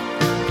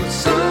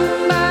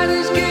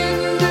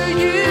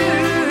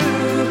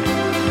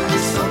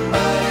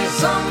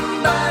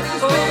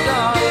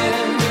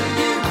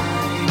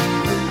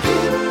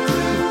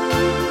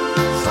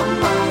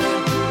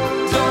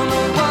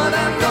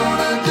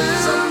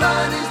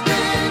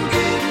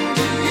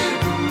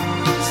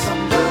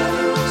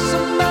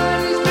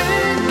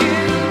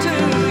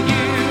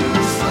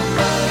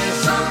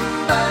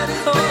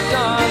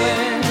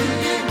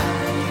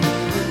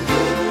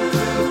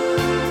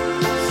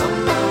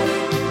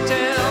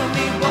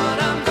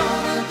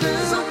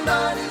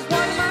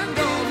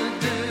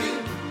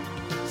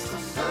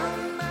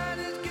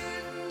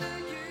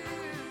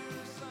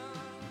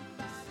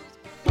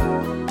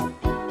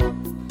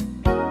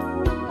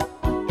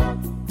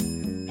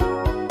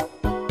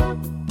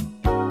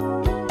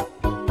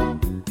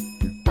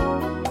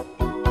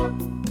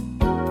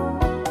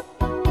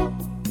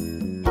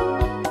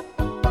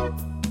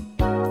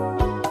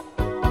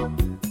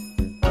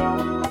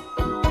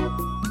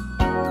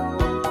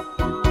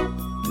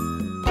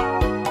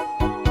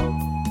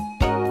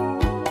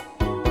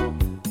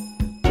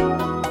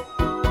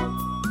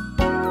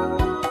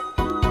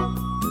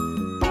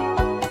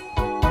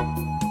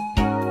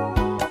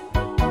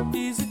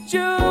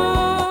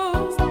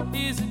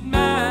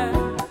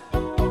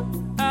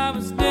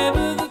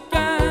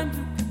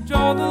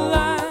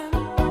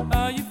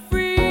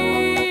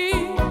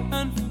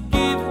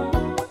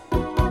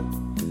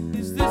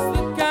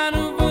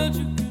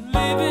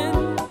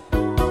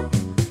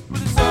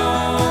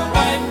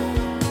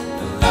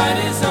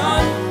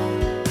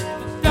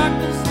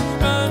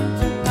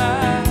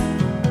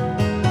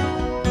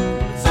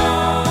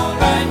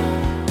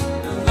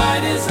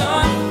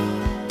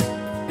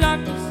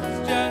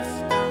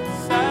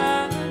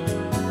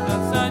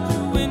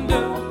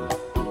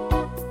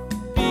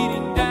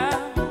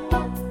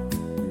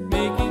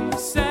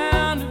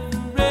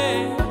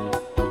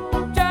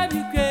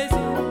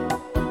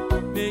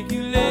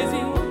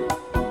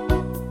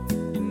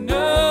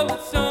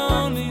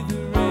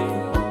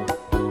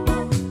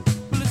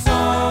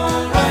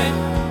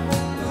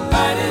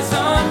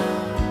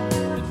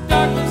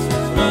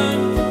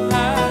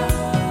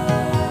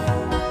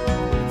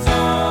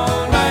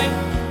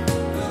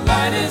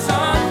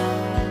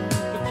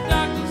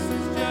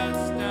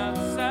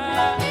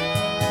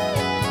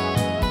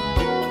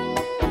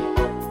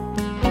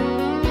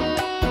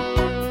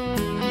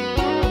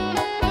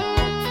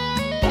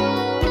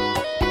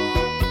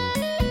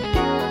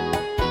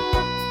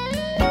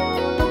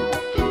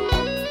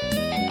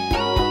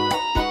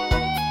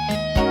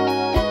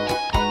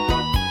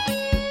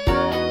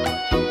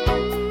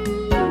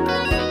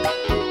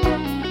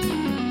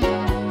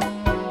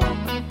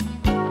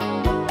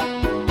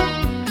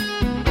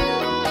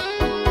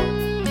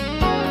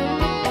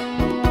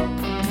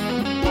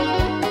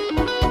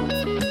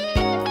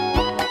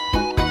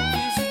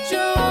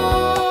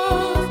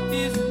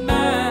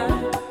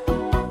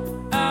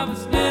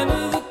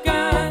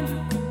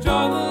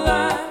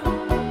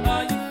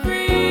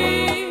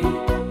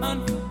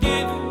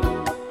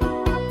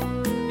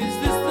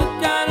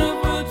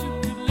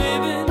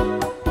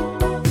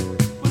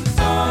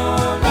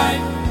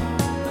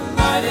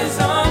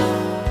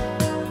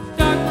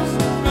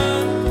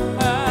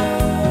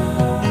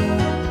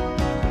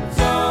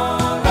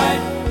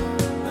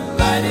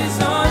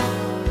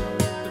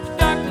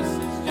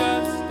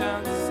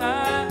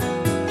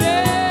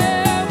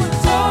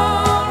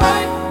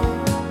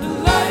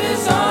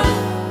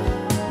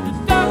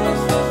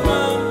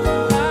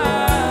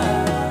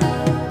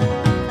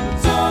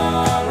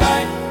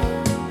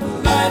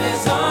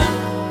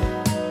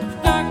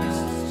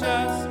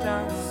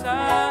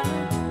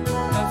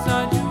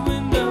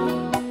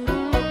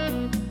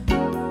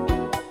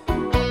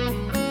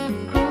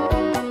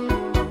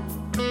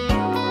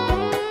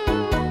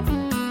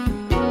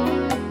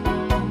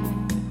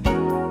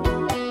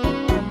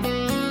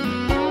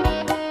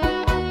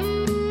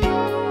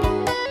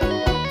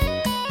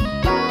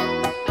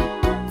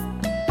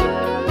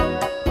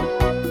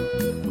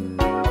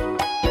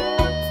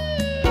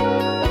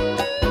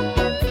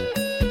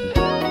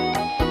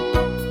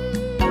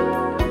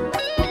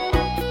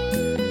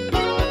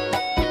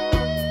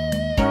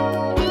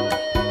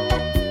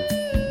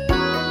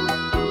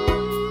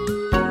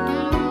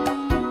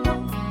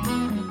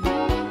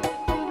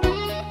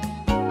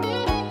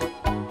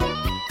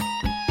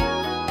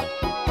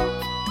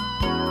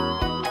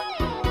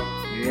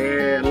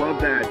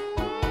 that.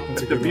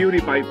 That's a The good Beauty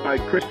by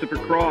Christopher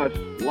Cross.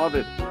 Love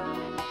it.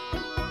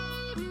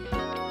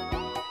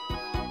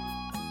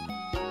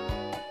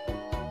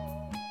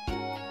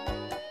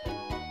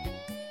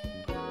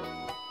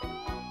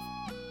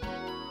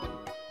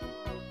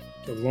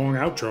 one. The long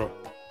outro.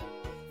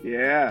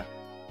 Yeah.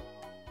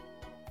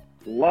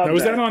 Love Now,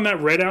 was that. that on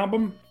that Red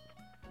album?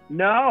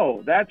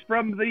 No, that's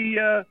from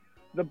the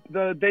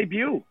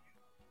debut.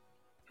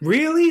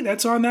 Really?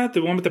 That's on that?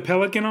 The one with the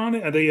pelican on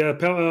it?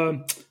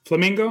 The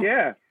flamingo?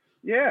 Yeah.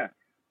 Yeah.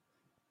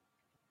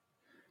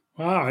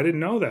 Wow, I didn't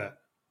know that.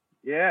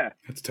 Yeah.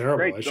 That's terrible.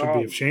 Great I should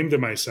song. be ashamed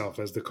of myself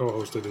as the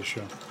co-host of this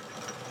show.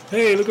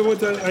 Hey, look at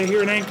what I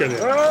hear an anchor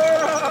there.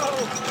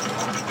 Oh!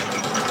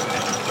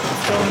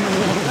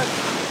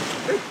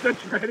 It's the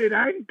dreaded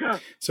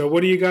anchor. So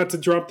what do you got to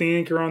drop the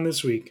anchor on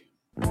this week?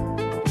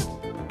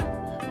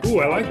 Ooh,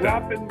 I like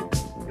that.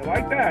 You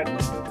like that?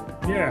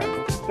 Yeah.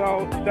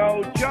 So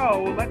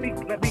Joe, let me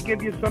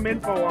give you some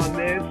info on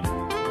this.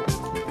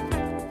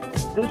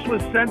 This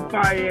was sent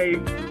by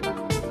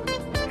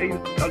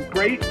a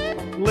great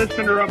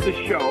listener of the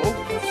show.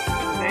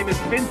 His name is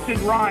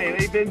Vincent Ryan.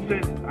 Hey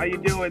Vincent, how you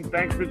doing?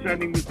 Thanks for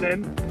sending this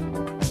in.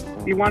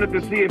 He wanted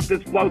to see if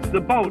this floats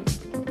the boat.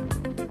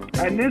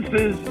 And this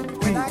is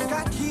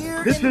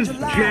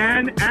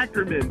Jan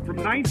Ackerman from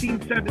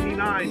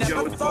 1979,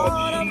 Joe. It's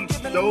called She's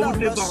So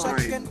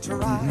Divine.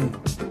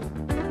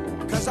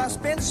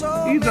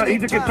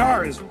 He's a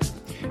guitarist.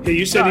 Yeah,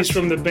 you said he's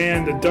from the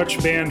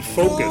Dutch band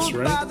Focus,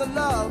 right?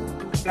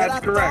 That's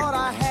correct.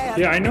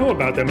 Yeah, I know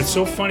about them. It's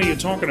so funny you're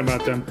talking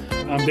about them.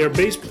 Their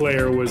bass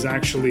player was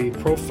actually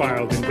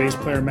profiled in Bass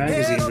Player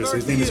magazine.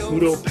 His name is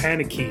Udo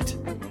Panikiet.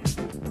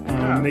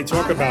 They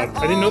talk about.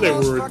 I didn't know they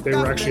were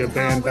actually a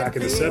band back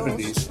in the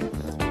 70s.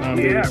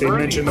 They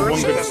mentioned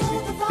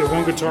the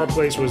one guitar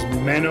place was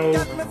Menno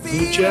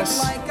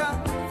Buches,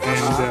 and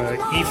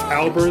Yves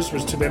Albers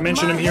was. They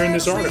mentioned him here in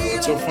this article.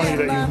 It's so funny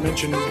that you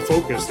mentioned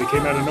Focus. They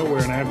came out of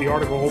nowhere, and I have the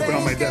article open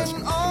on my desk.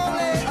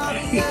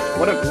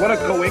 What a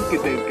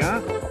coincidence,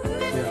 huh?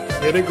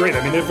 Yeah, they're great.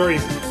 I mean,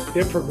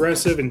 they're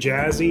progressive and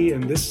jazzy,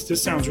 and this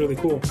sounds really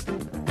cool.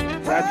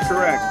 That's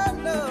correct.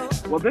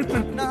 Well, this is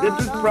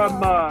from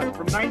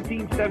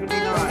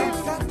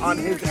 1979 on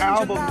his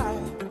album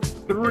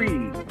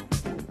 3.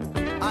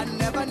 I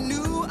never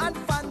knew I'd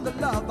find the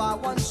love I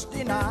once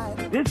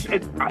denied.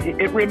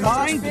 It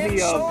reminds me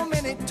so of.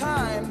 many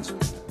times.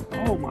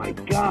 Oh my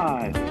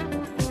God.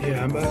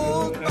 Yeah,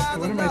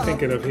 what am I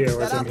thinking of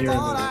here as I'm hearing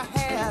this?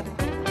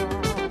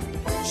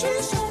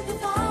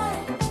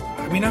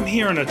 I mean, I'm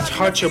hearing a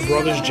touch of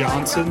Brothers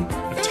Johnson.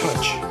 A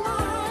touch.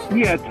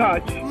 Yeah, a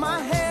touch.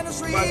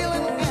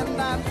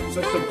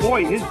 But the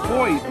voice, his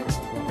voice.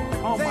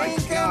 Oh my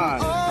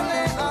God.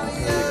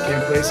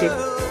 Can't place it?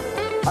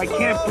 I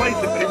can't place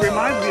it, but it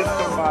reminds me of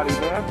somebody,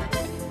 man.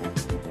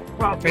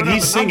 Well, and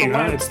he's singing,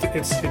 huh? It's the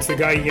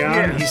guy Jan.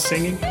 Yeah. He's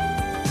singing.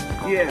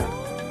 Yeah.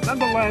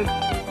 Nonetheless,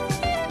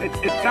 it's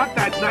got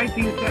that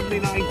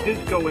 1979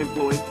 disco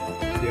influence.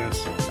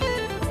 Yes.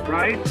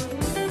 Right?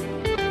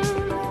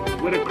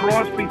 With a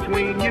cross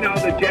between, the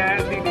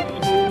jazzy, the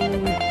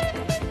smooth.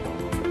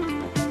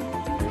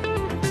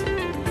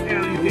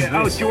 Yeah.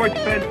 Oh, George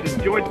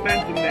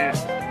Benson there.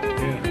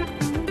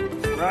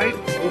 Yeah. Right?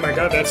 Oh my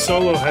God, that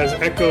solo has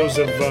echoes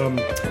of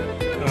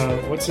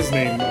what's his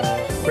name?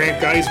 Grant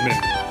Geisman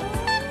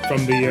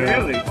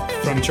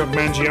from Chuck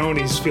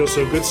Mangione's "Feel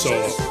So Good"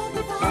 solo.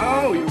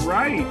 Oh, you're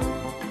right.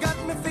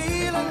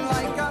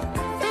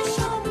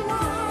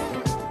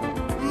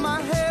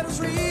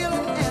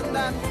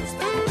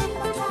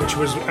 Which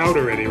was out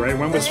already, right?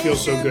 When was "Feel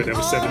So Good"? That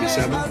was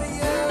 77.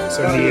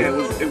 Oh, yeah,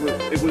 it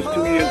was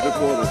 2 years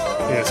before this.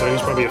 Yeah, so he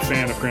was probably a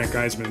fan of Grant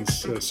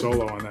Geisman's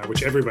solo on that,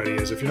 which everybody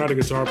is. If you're not a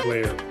guitar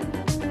player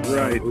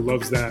who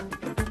loves that,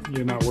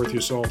 you're not worth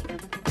your salt.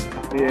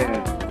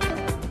 Yeah.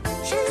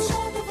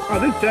 Oh,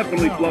 this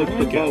definitely floats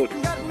the boat.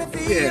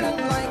 Yeah.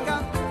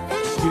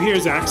 You hear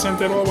his accent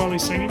at all while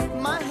he's singing?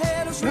 Not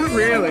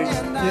really.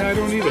 Yeah, I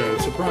don't either. I'm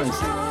surprised.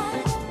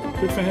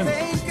 Good for him.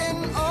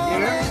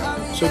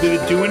 Yeah. So did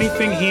it do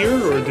anything here,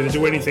 or did it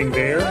do anything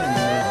there?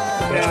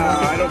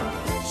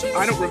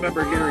 I don't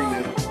remember hearing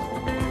this.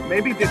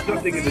 Maybe it did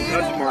something in the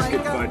Dutch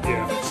market, but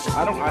yeah,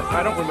 I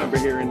don't remember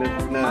hearing this.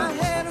 No, not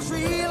at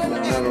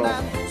all.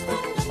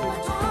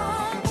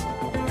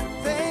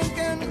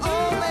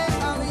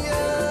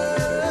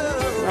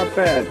 Not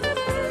bad.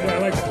 Yeah, I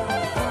like it.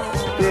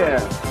 Yeah,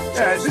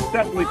 this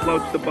definitely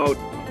floats the boat.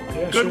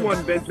 Yeah, Good sure.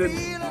 one, Vincent.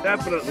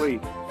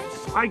 Definitely.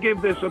 I give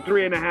this a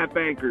 3.5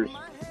 anchors.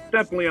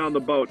 Definitely on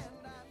the boat.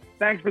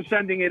 Thanks for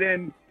sending it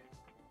in.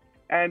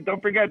 And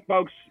don't forget,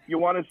 folks, you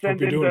want to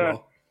send in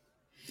well.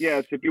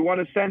 Yes, if you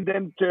want to send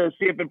in to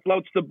see if it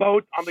floats the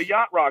boat on the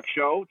Yacht Rock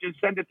Show, just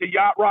send it to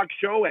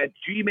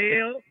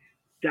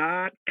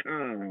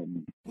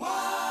yachtrockshow@gmail.com.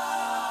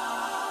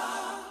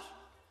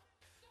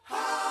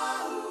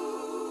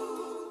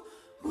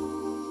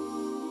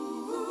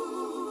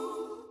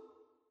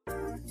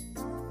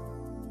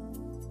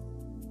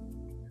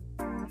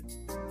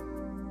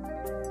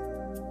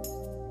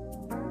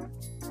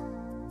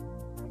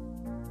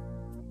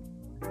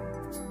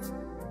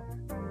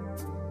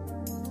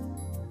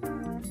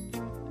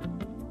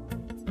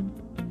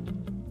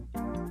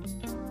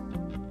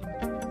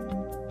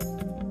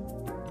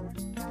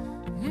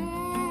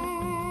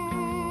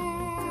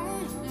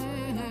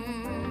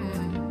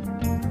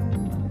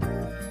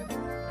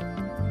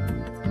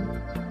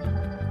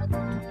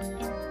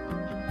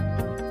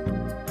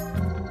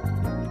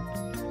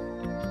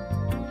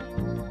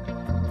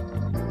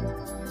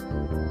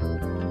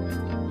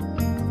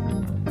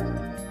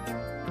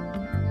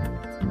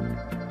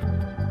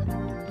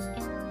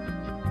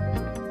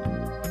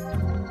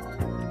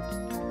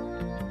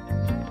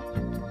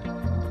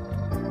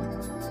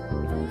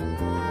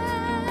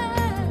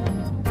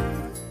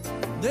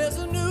 There's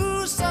a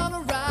new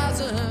sun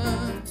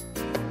rising.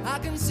 I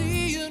can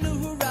see a new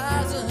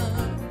horizon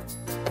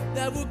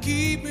that will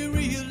keep me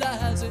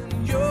realizing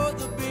you're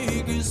the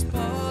biggest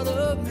part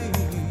of me.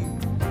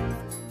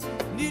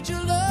 Need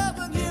your love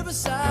and here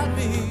beside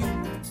me.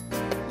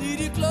 Need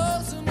you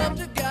close enough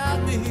to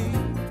guide me.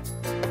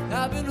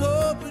 I've been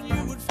hoping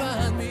you would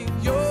find me.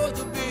 You're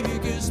the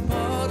biggest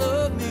part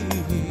of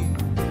me.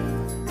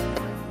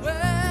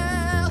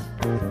 Well,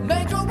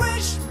 make a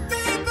wish,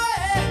 baby.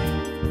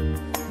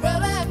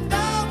 Well, and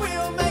I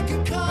will make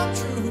it come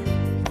true.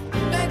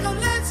 Make a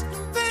list,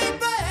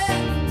 baby,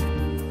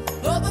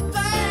 of the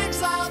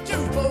things I'll do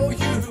for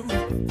you.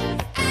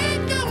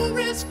 Ain't no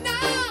risk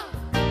now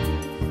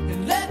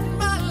in letting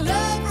my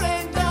love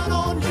rain down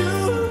on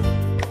you.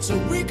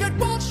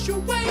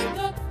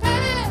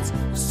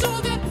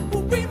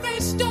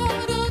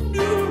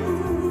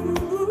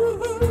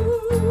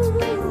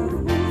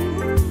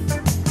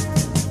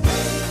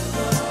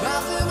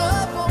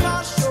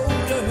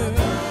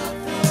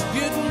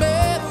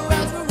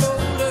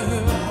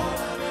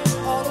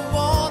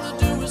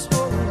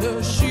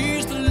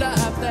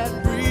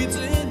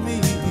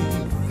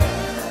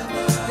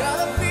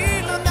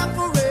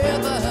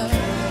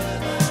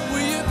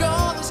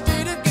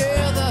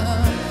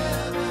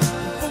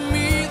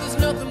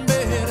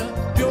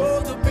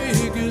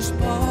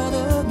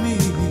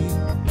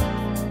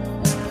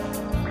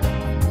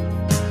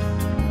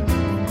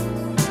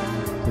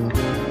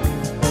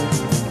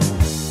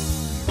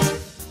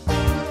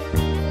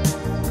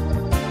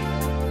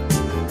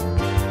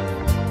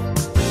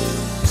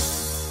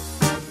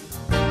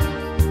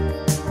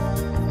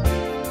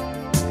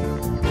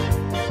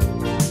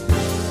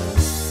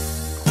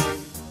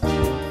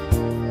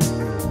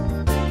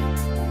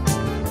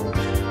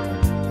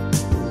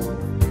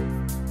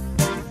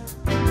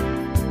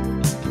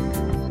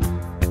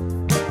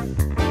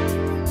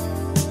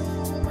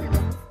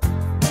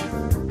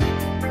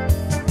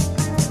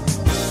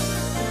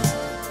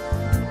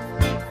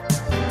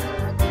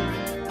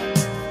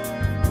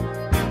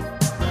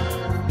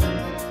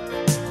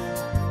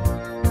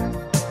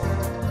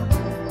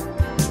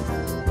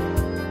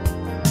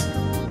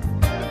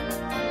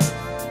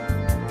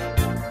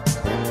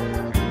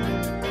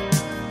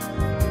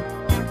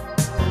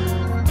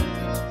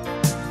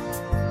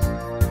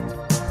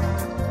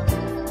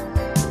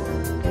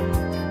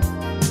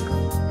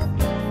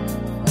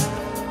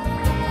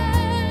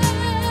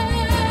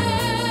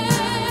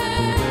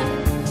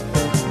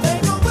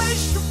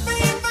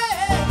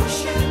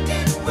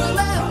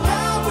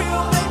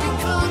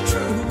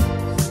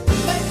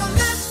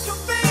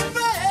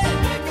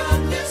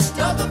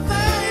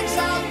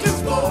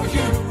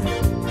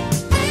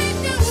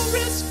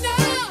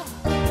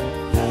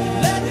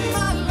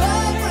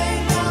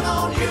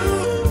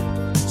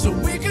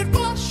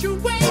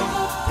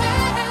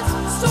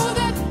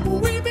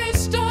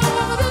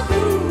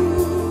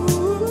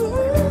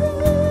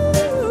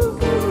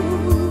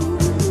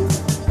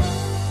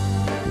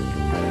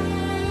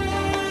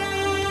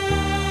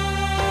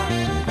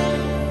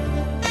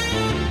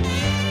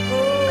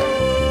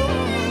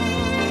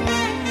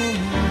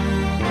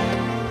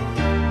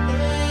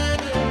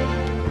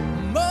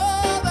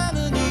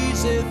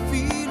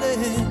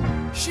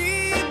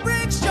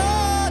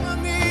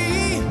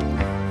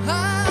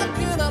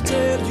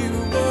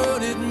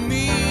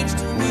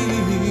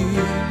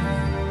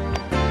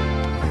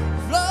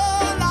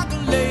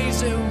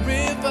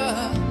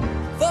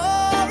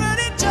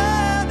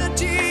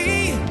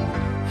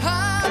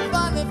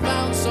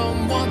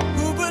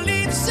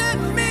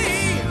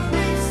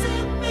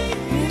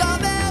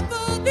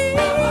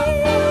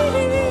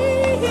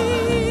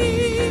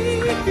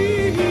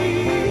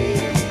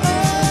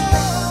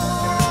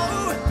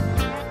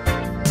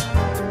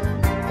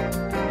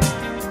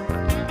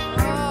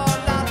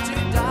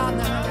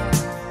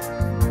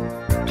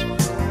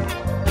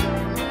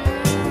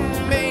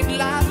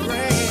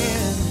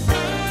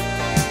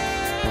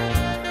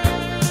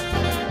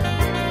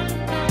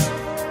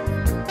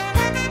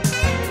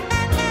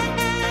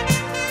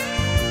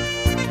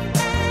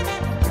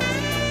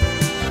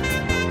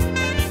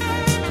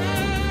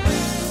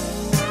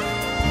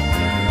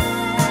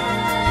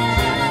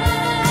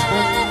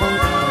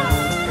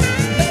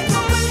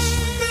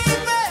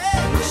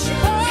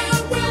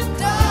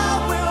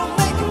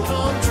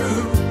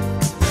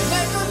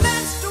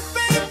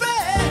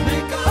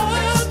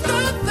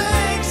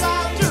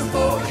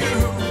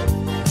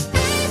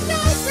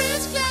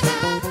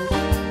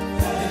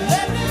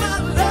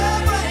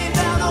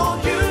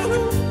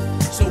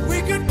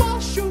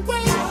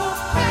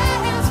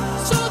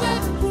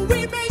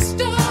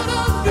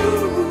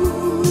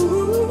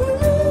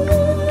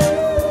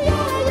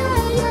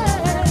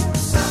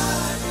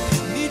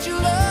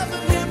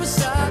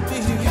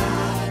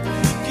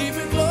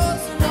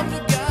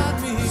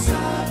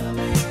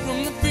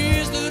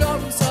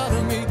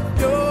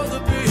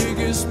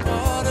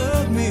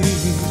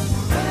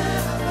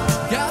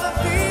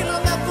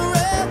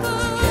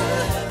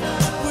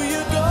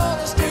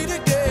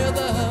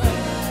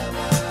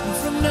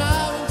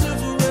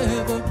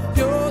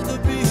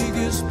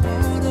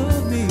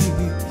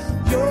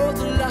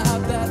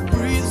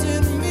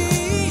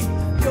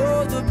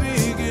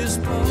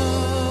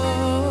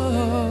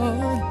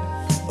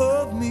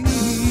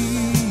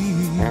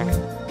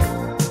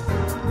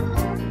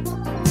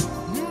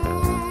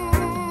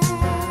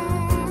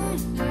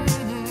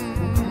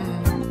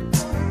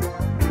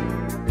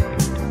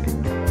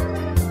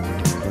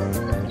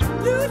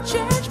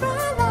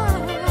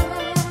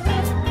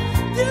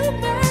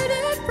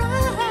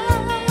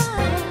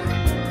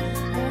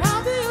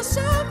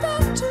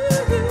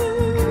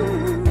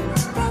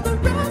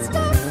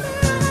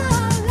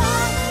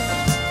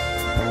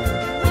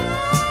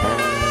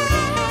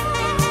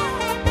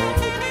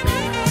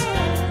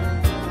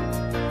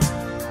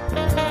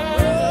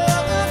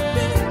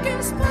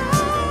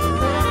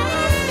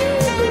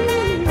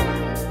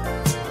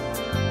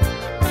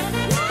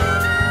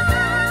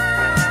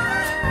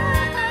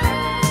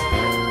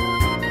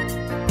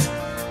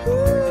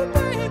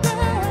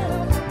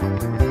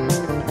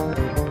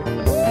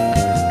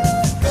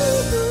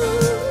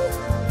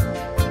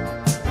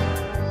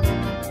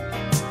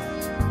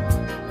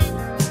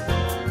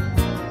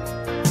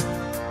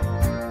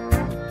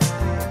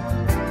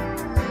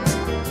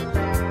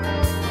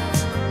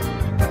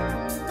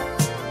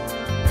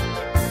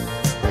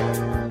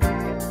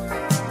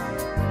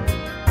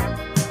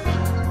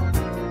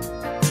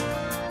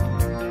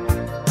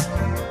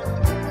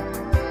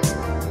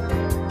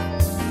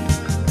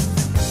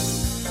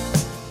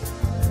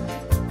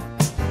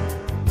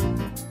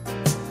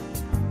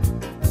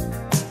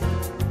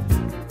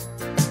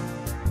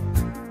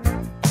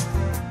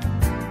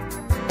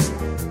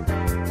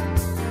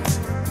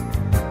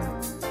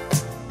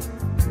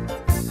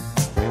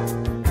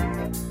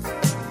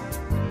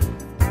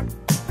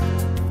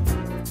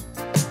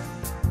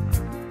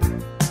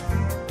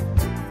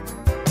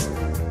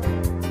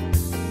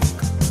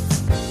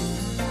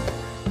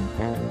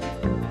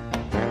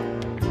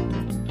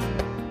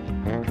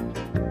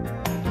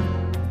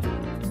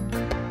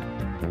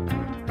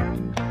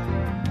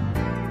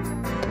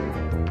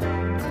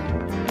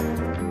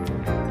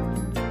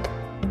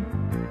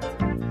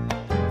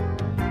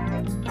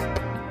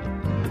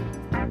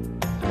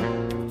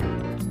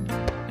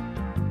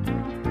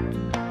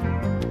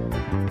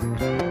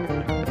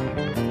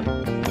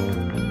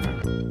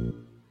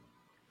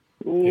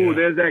 Ooh,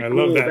 there's that I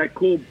cool, love that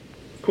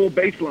cool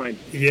bass line.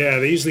 Yeah,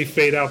 they usually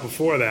fade out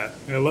before that.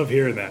 I love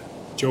hearing that.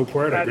 Joe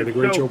Puerta, the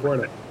great Joe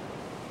Puerta.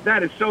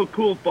 That is so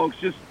cool, folks.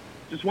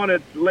 Just want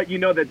to let you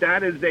know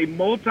that is a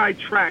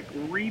multi-track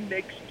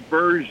remixed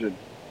version.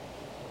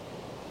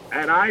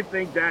 And I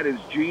think that is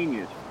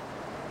genius.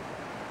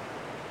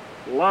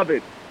 Love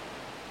it.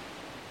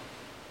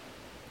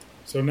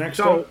 So next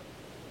up,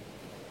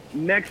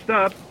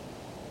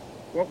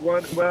 what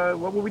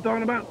were we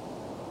talking about?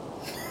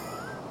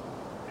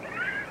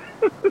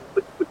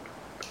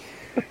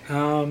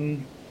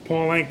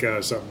 Paul Anka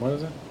or something. What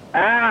is it?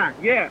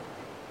 Yeah.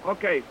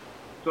 Okay.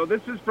 So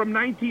this is from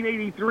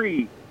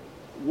 1983.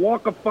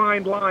 Walk a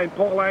Fine Line,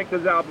 Paul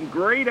Anka's album.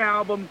 Great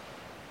album.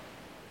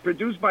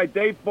 Produced by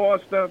Dave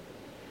Foster.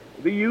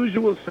 The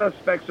Usual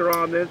Suspects are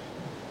on this.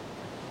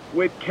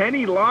 With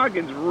Kenny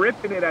Loggins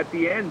ripping it at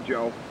the end,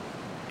 Joe.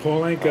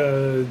 Paul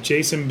Anka,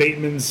 Jason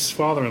Bateman's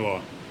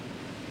father-in-law.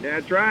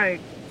 That's right.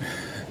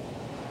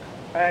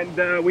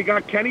 And we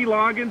got Kenny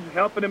Loggins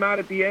helping him out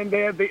at the end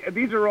there.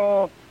 These are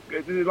all,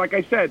 like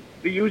I said,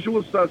 The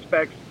Usual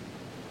Suspects.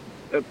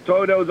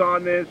 Toto's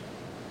on this.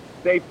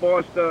 Dave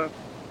Foster.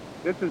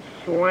 This is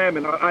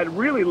slamming. I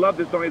really love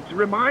this song.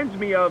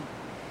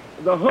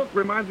 The hook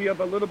reminds me of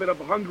a little bit of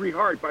Hungry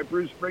Heart by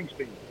Bruce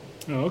Springsteen.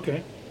 Oh,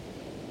 okay.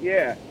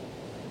 Yeah.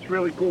 It's a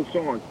really cool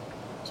song.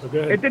 So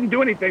good. It didn't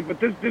do anything, but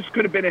this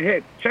could have been a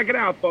hit. Check it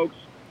out, folks.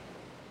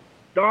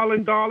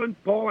 Darling, Darling,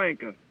 Paul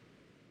Anka.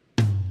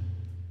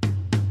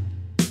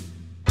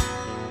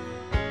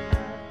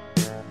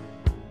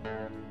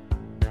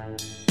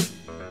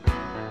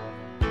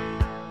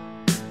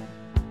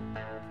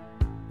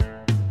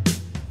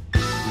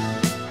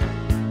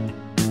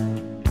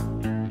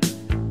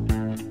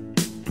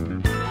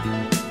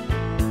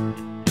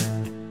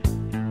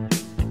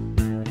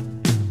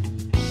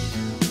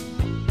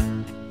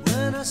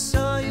 When I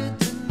saw you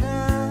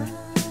tonight,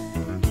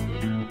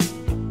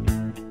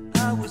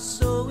 I was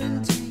so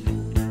into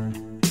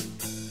you.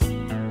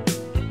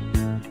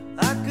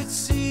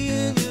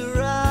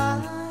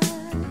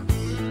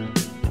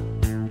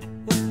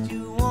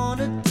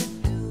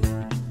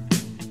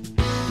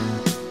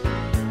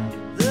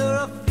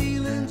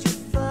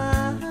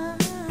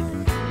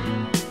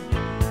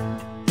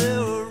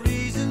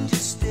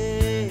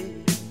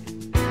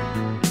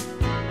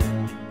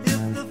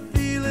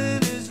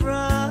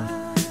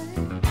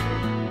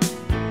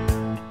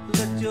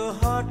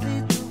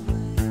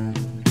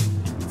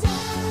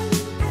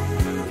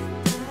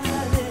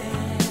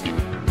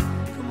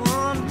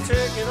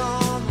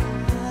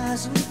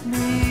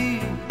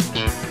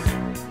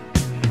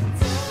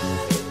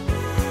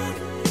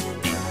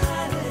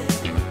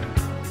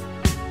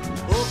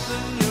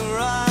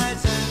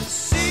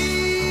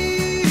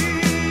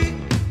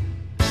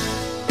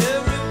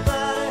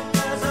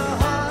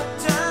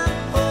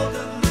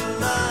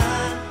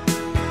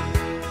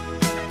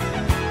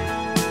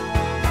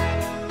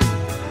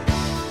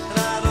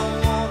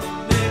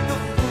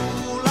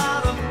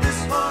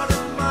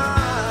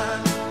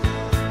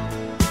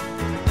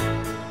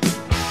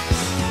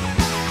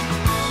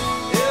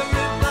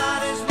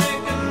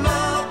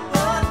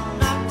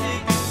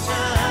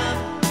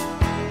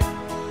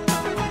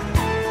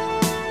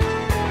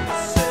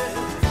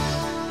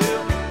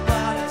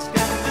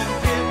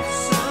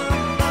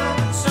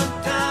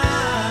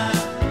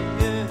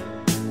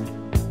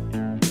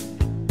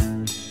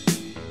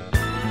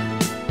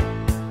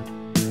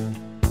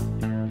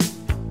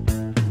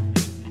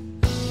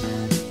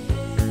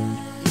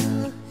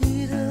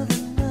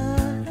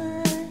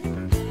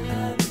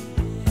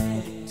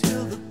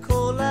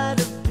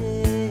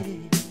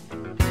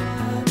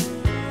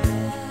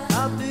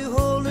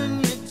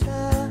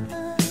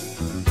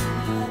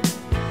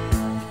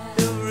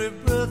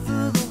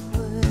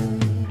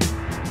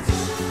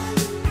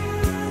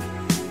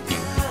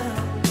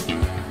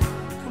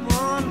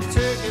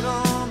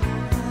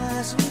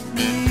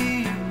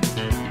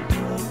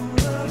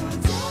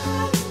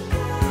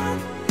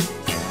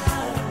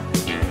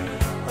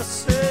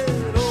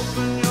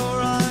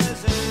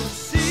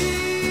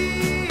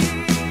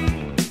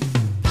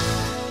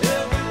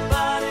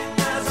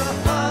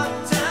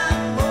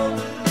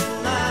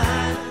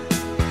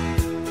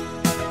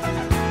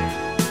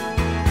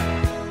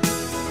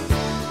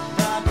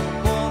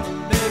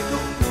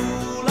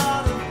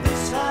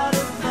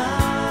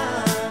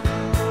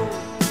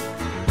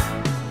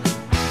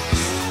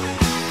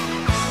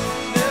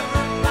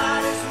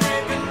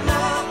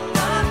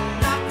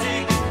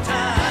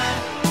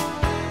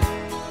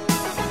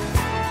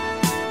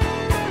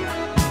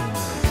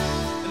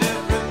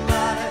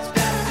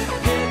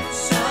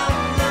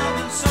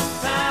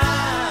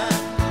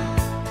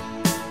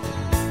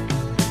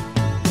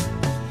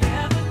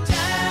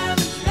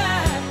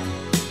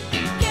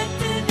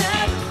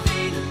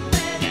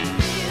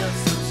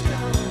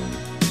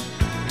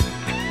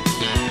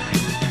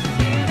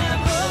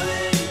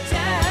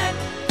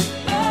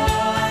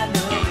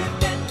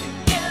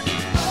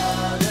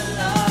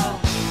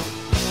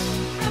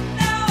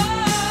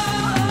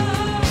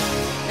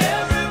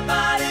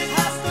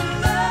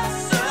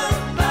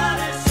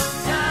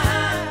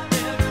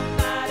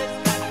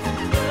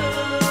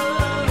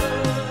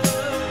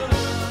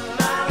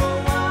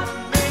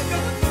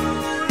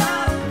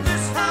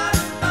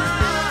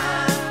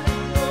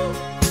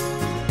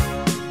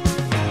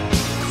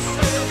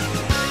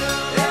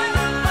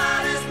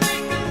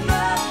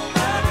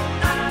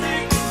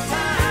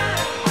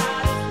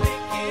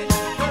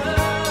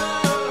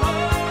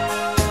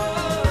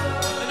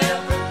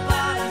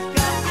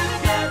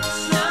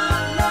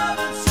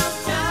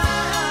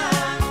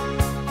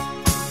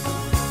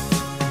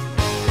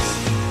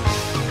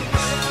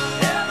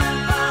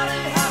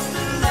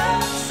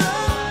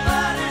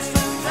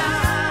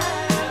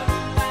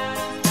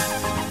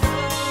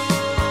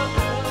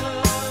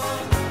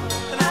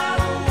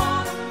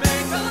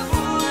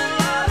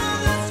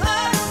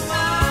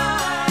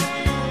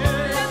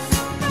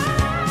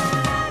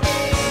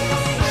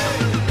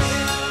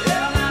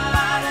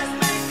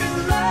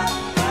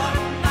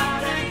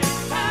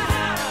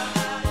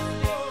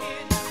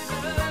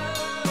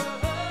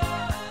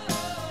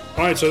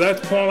 All right, so that's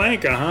Paul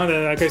Anka, huh?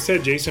 Like I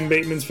said, Jason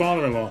Bateman's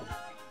father-in-law.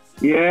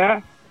 Yeah.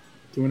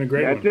 Doing a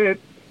great That's one.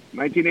 it.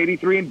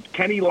 1983, and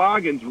Kenny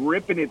Loggins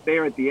ripping it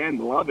there at the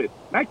end. Love it.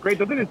 Isn't that great?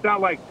 Doesn't it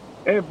sound like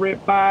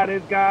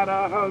everybody's got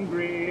a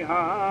hungry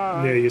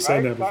heart? Yeah, you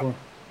said right? that before.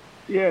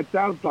 Yeah, it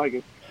sounds like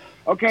it.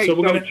 Okay, So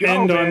we're going to Joe,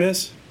 end on man,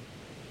 this?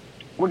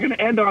 We're going to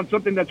end on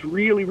something that's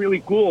really,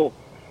 really cool.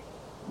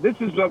 This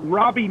is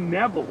Robbie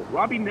Neville.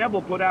 Robbie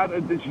Neville put out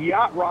this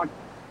yacht rock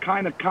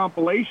kind of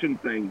compilation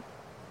thing.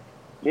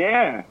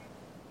 Yeah.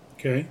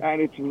 Okay. And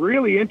it's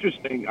really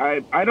interesting.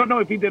 I don't know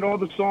if he did all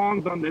the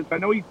songs on this. I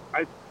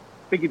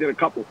think he did a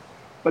couple.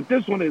 But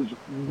this one is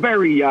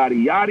very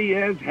yachty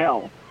as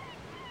hell.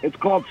 It's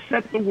called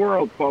Set the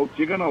World, folks.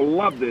 You're going to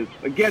love this.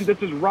 Again,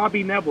 this is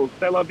Robbie Neville,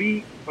 C'est la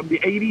vie from the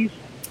 80s.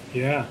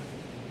 Yeah.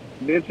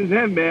 This is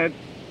him, man.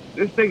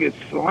 This thing is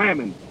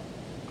slamming.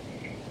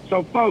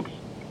 So, folks,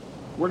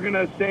 we're going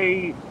to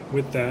say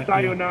with that,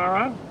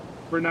 sayonara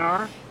for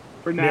now.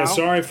 Yeah,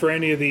 sorry for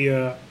any of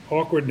the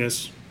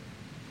awkwardness.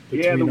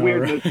 Yeah, the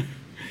weirdness.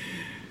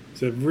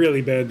 It's a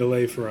really bad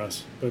delay for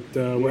us. But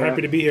we're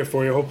happy to be here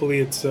for you. Hopefully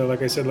it's,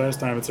 like I said last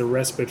time, it's a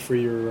respite for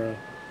your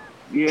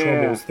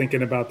troubles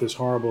thinking about this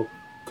horrible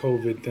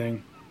COVID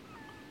thing.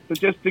 So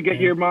just to get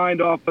your mind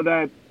off of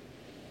that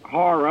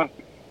horror.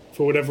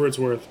 For whatever it's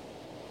worth.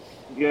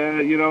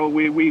 Yeah, you know,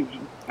 we've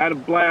had a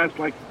blast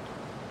like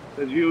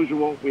as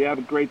usual. We have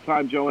a great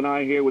time, Joe and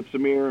I, here with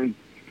Samir, and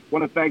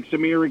want to thank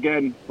Samir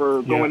again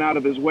for going out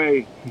of his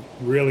way.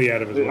 Really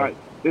out of his way.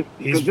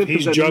 He's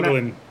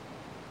juggling.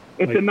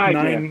 It's like a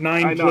nightmare.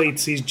 Nine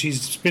plates.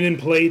 He's spinning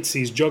plates.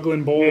 He's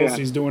juggling balls.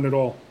 He's doing it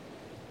all.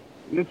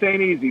 This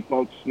ain't easy,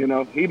 folks. You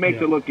know, he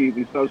makes it look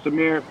easy. So,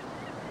 Samir,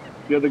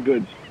 you're the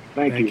goods.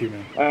 Thank you,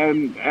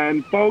 man.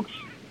 And folks,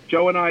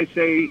 Joe and I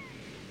say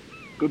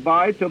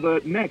goodbye till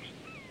the next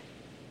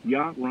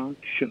Yacht Rock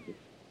Show.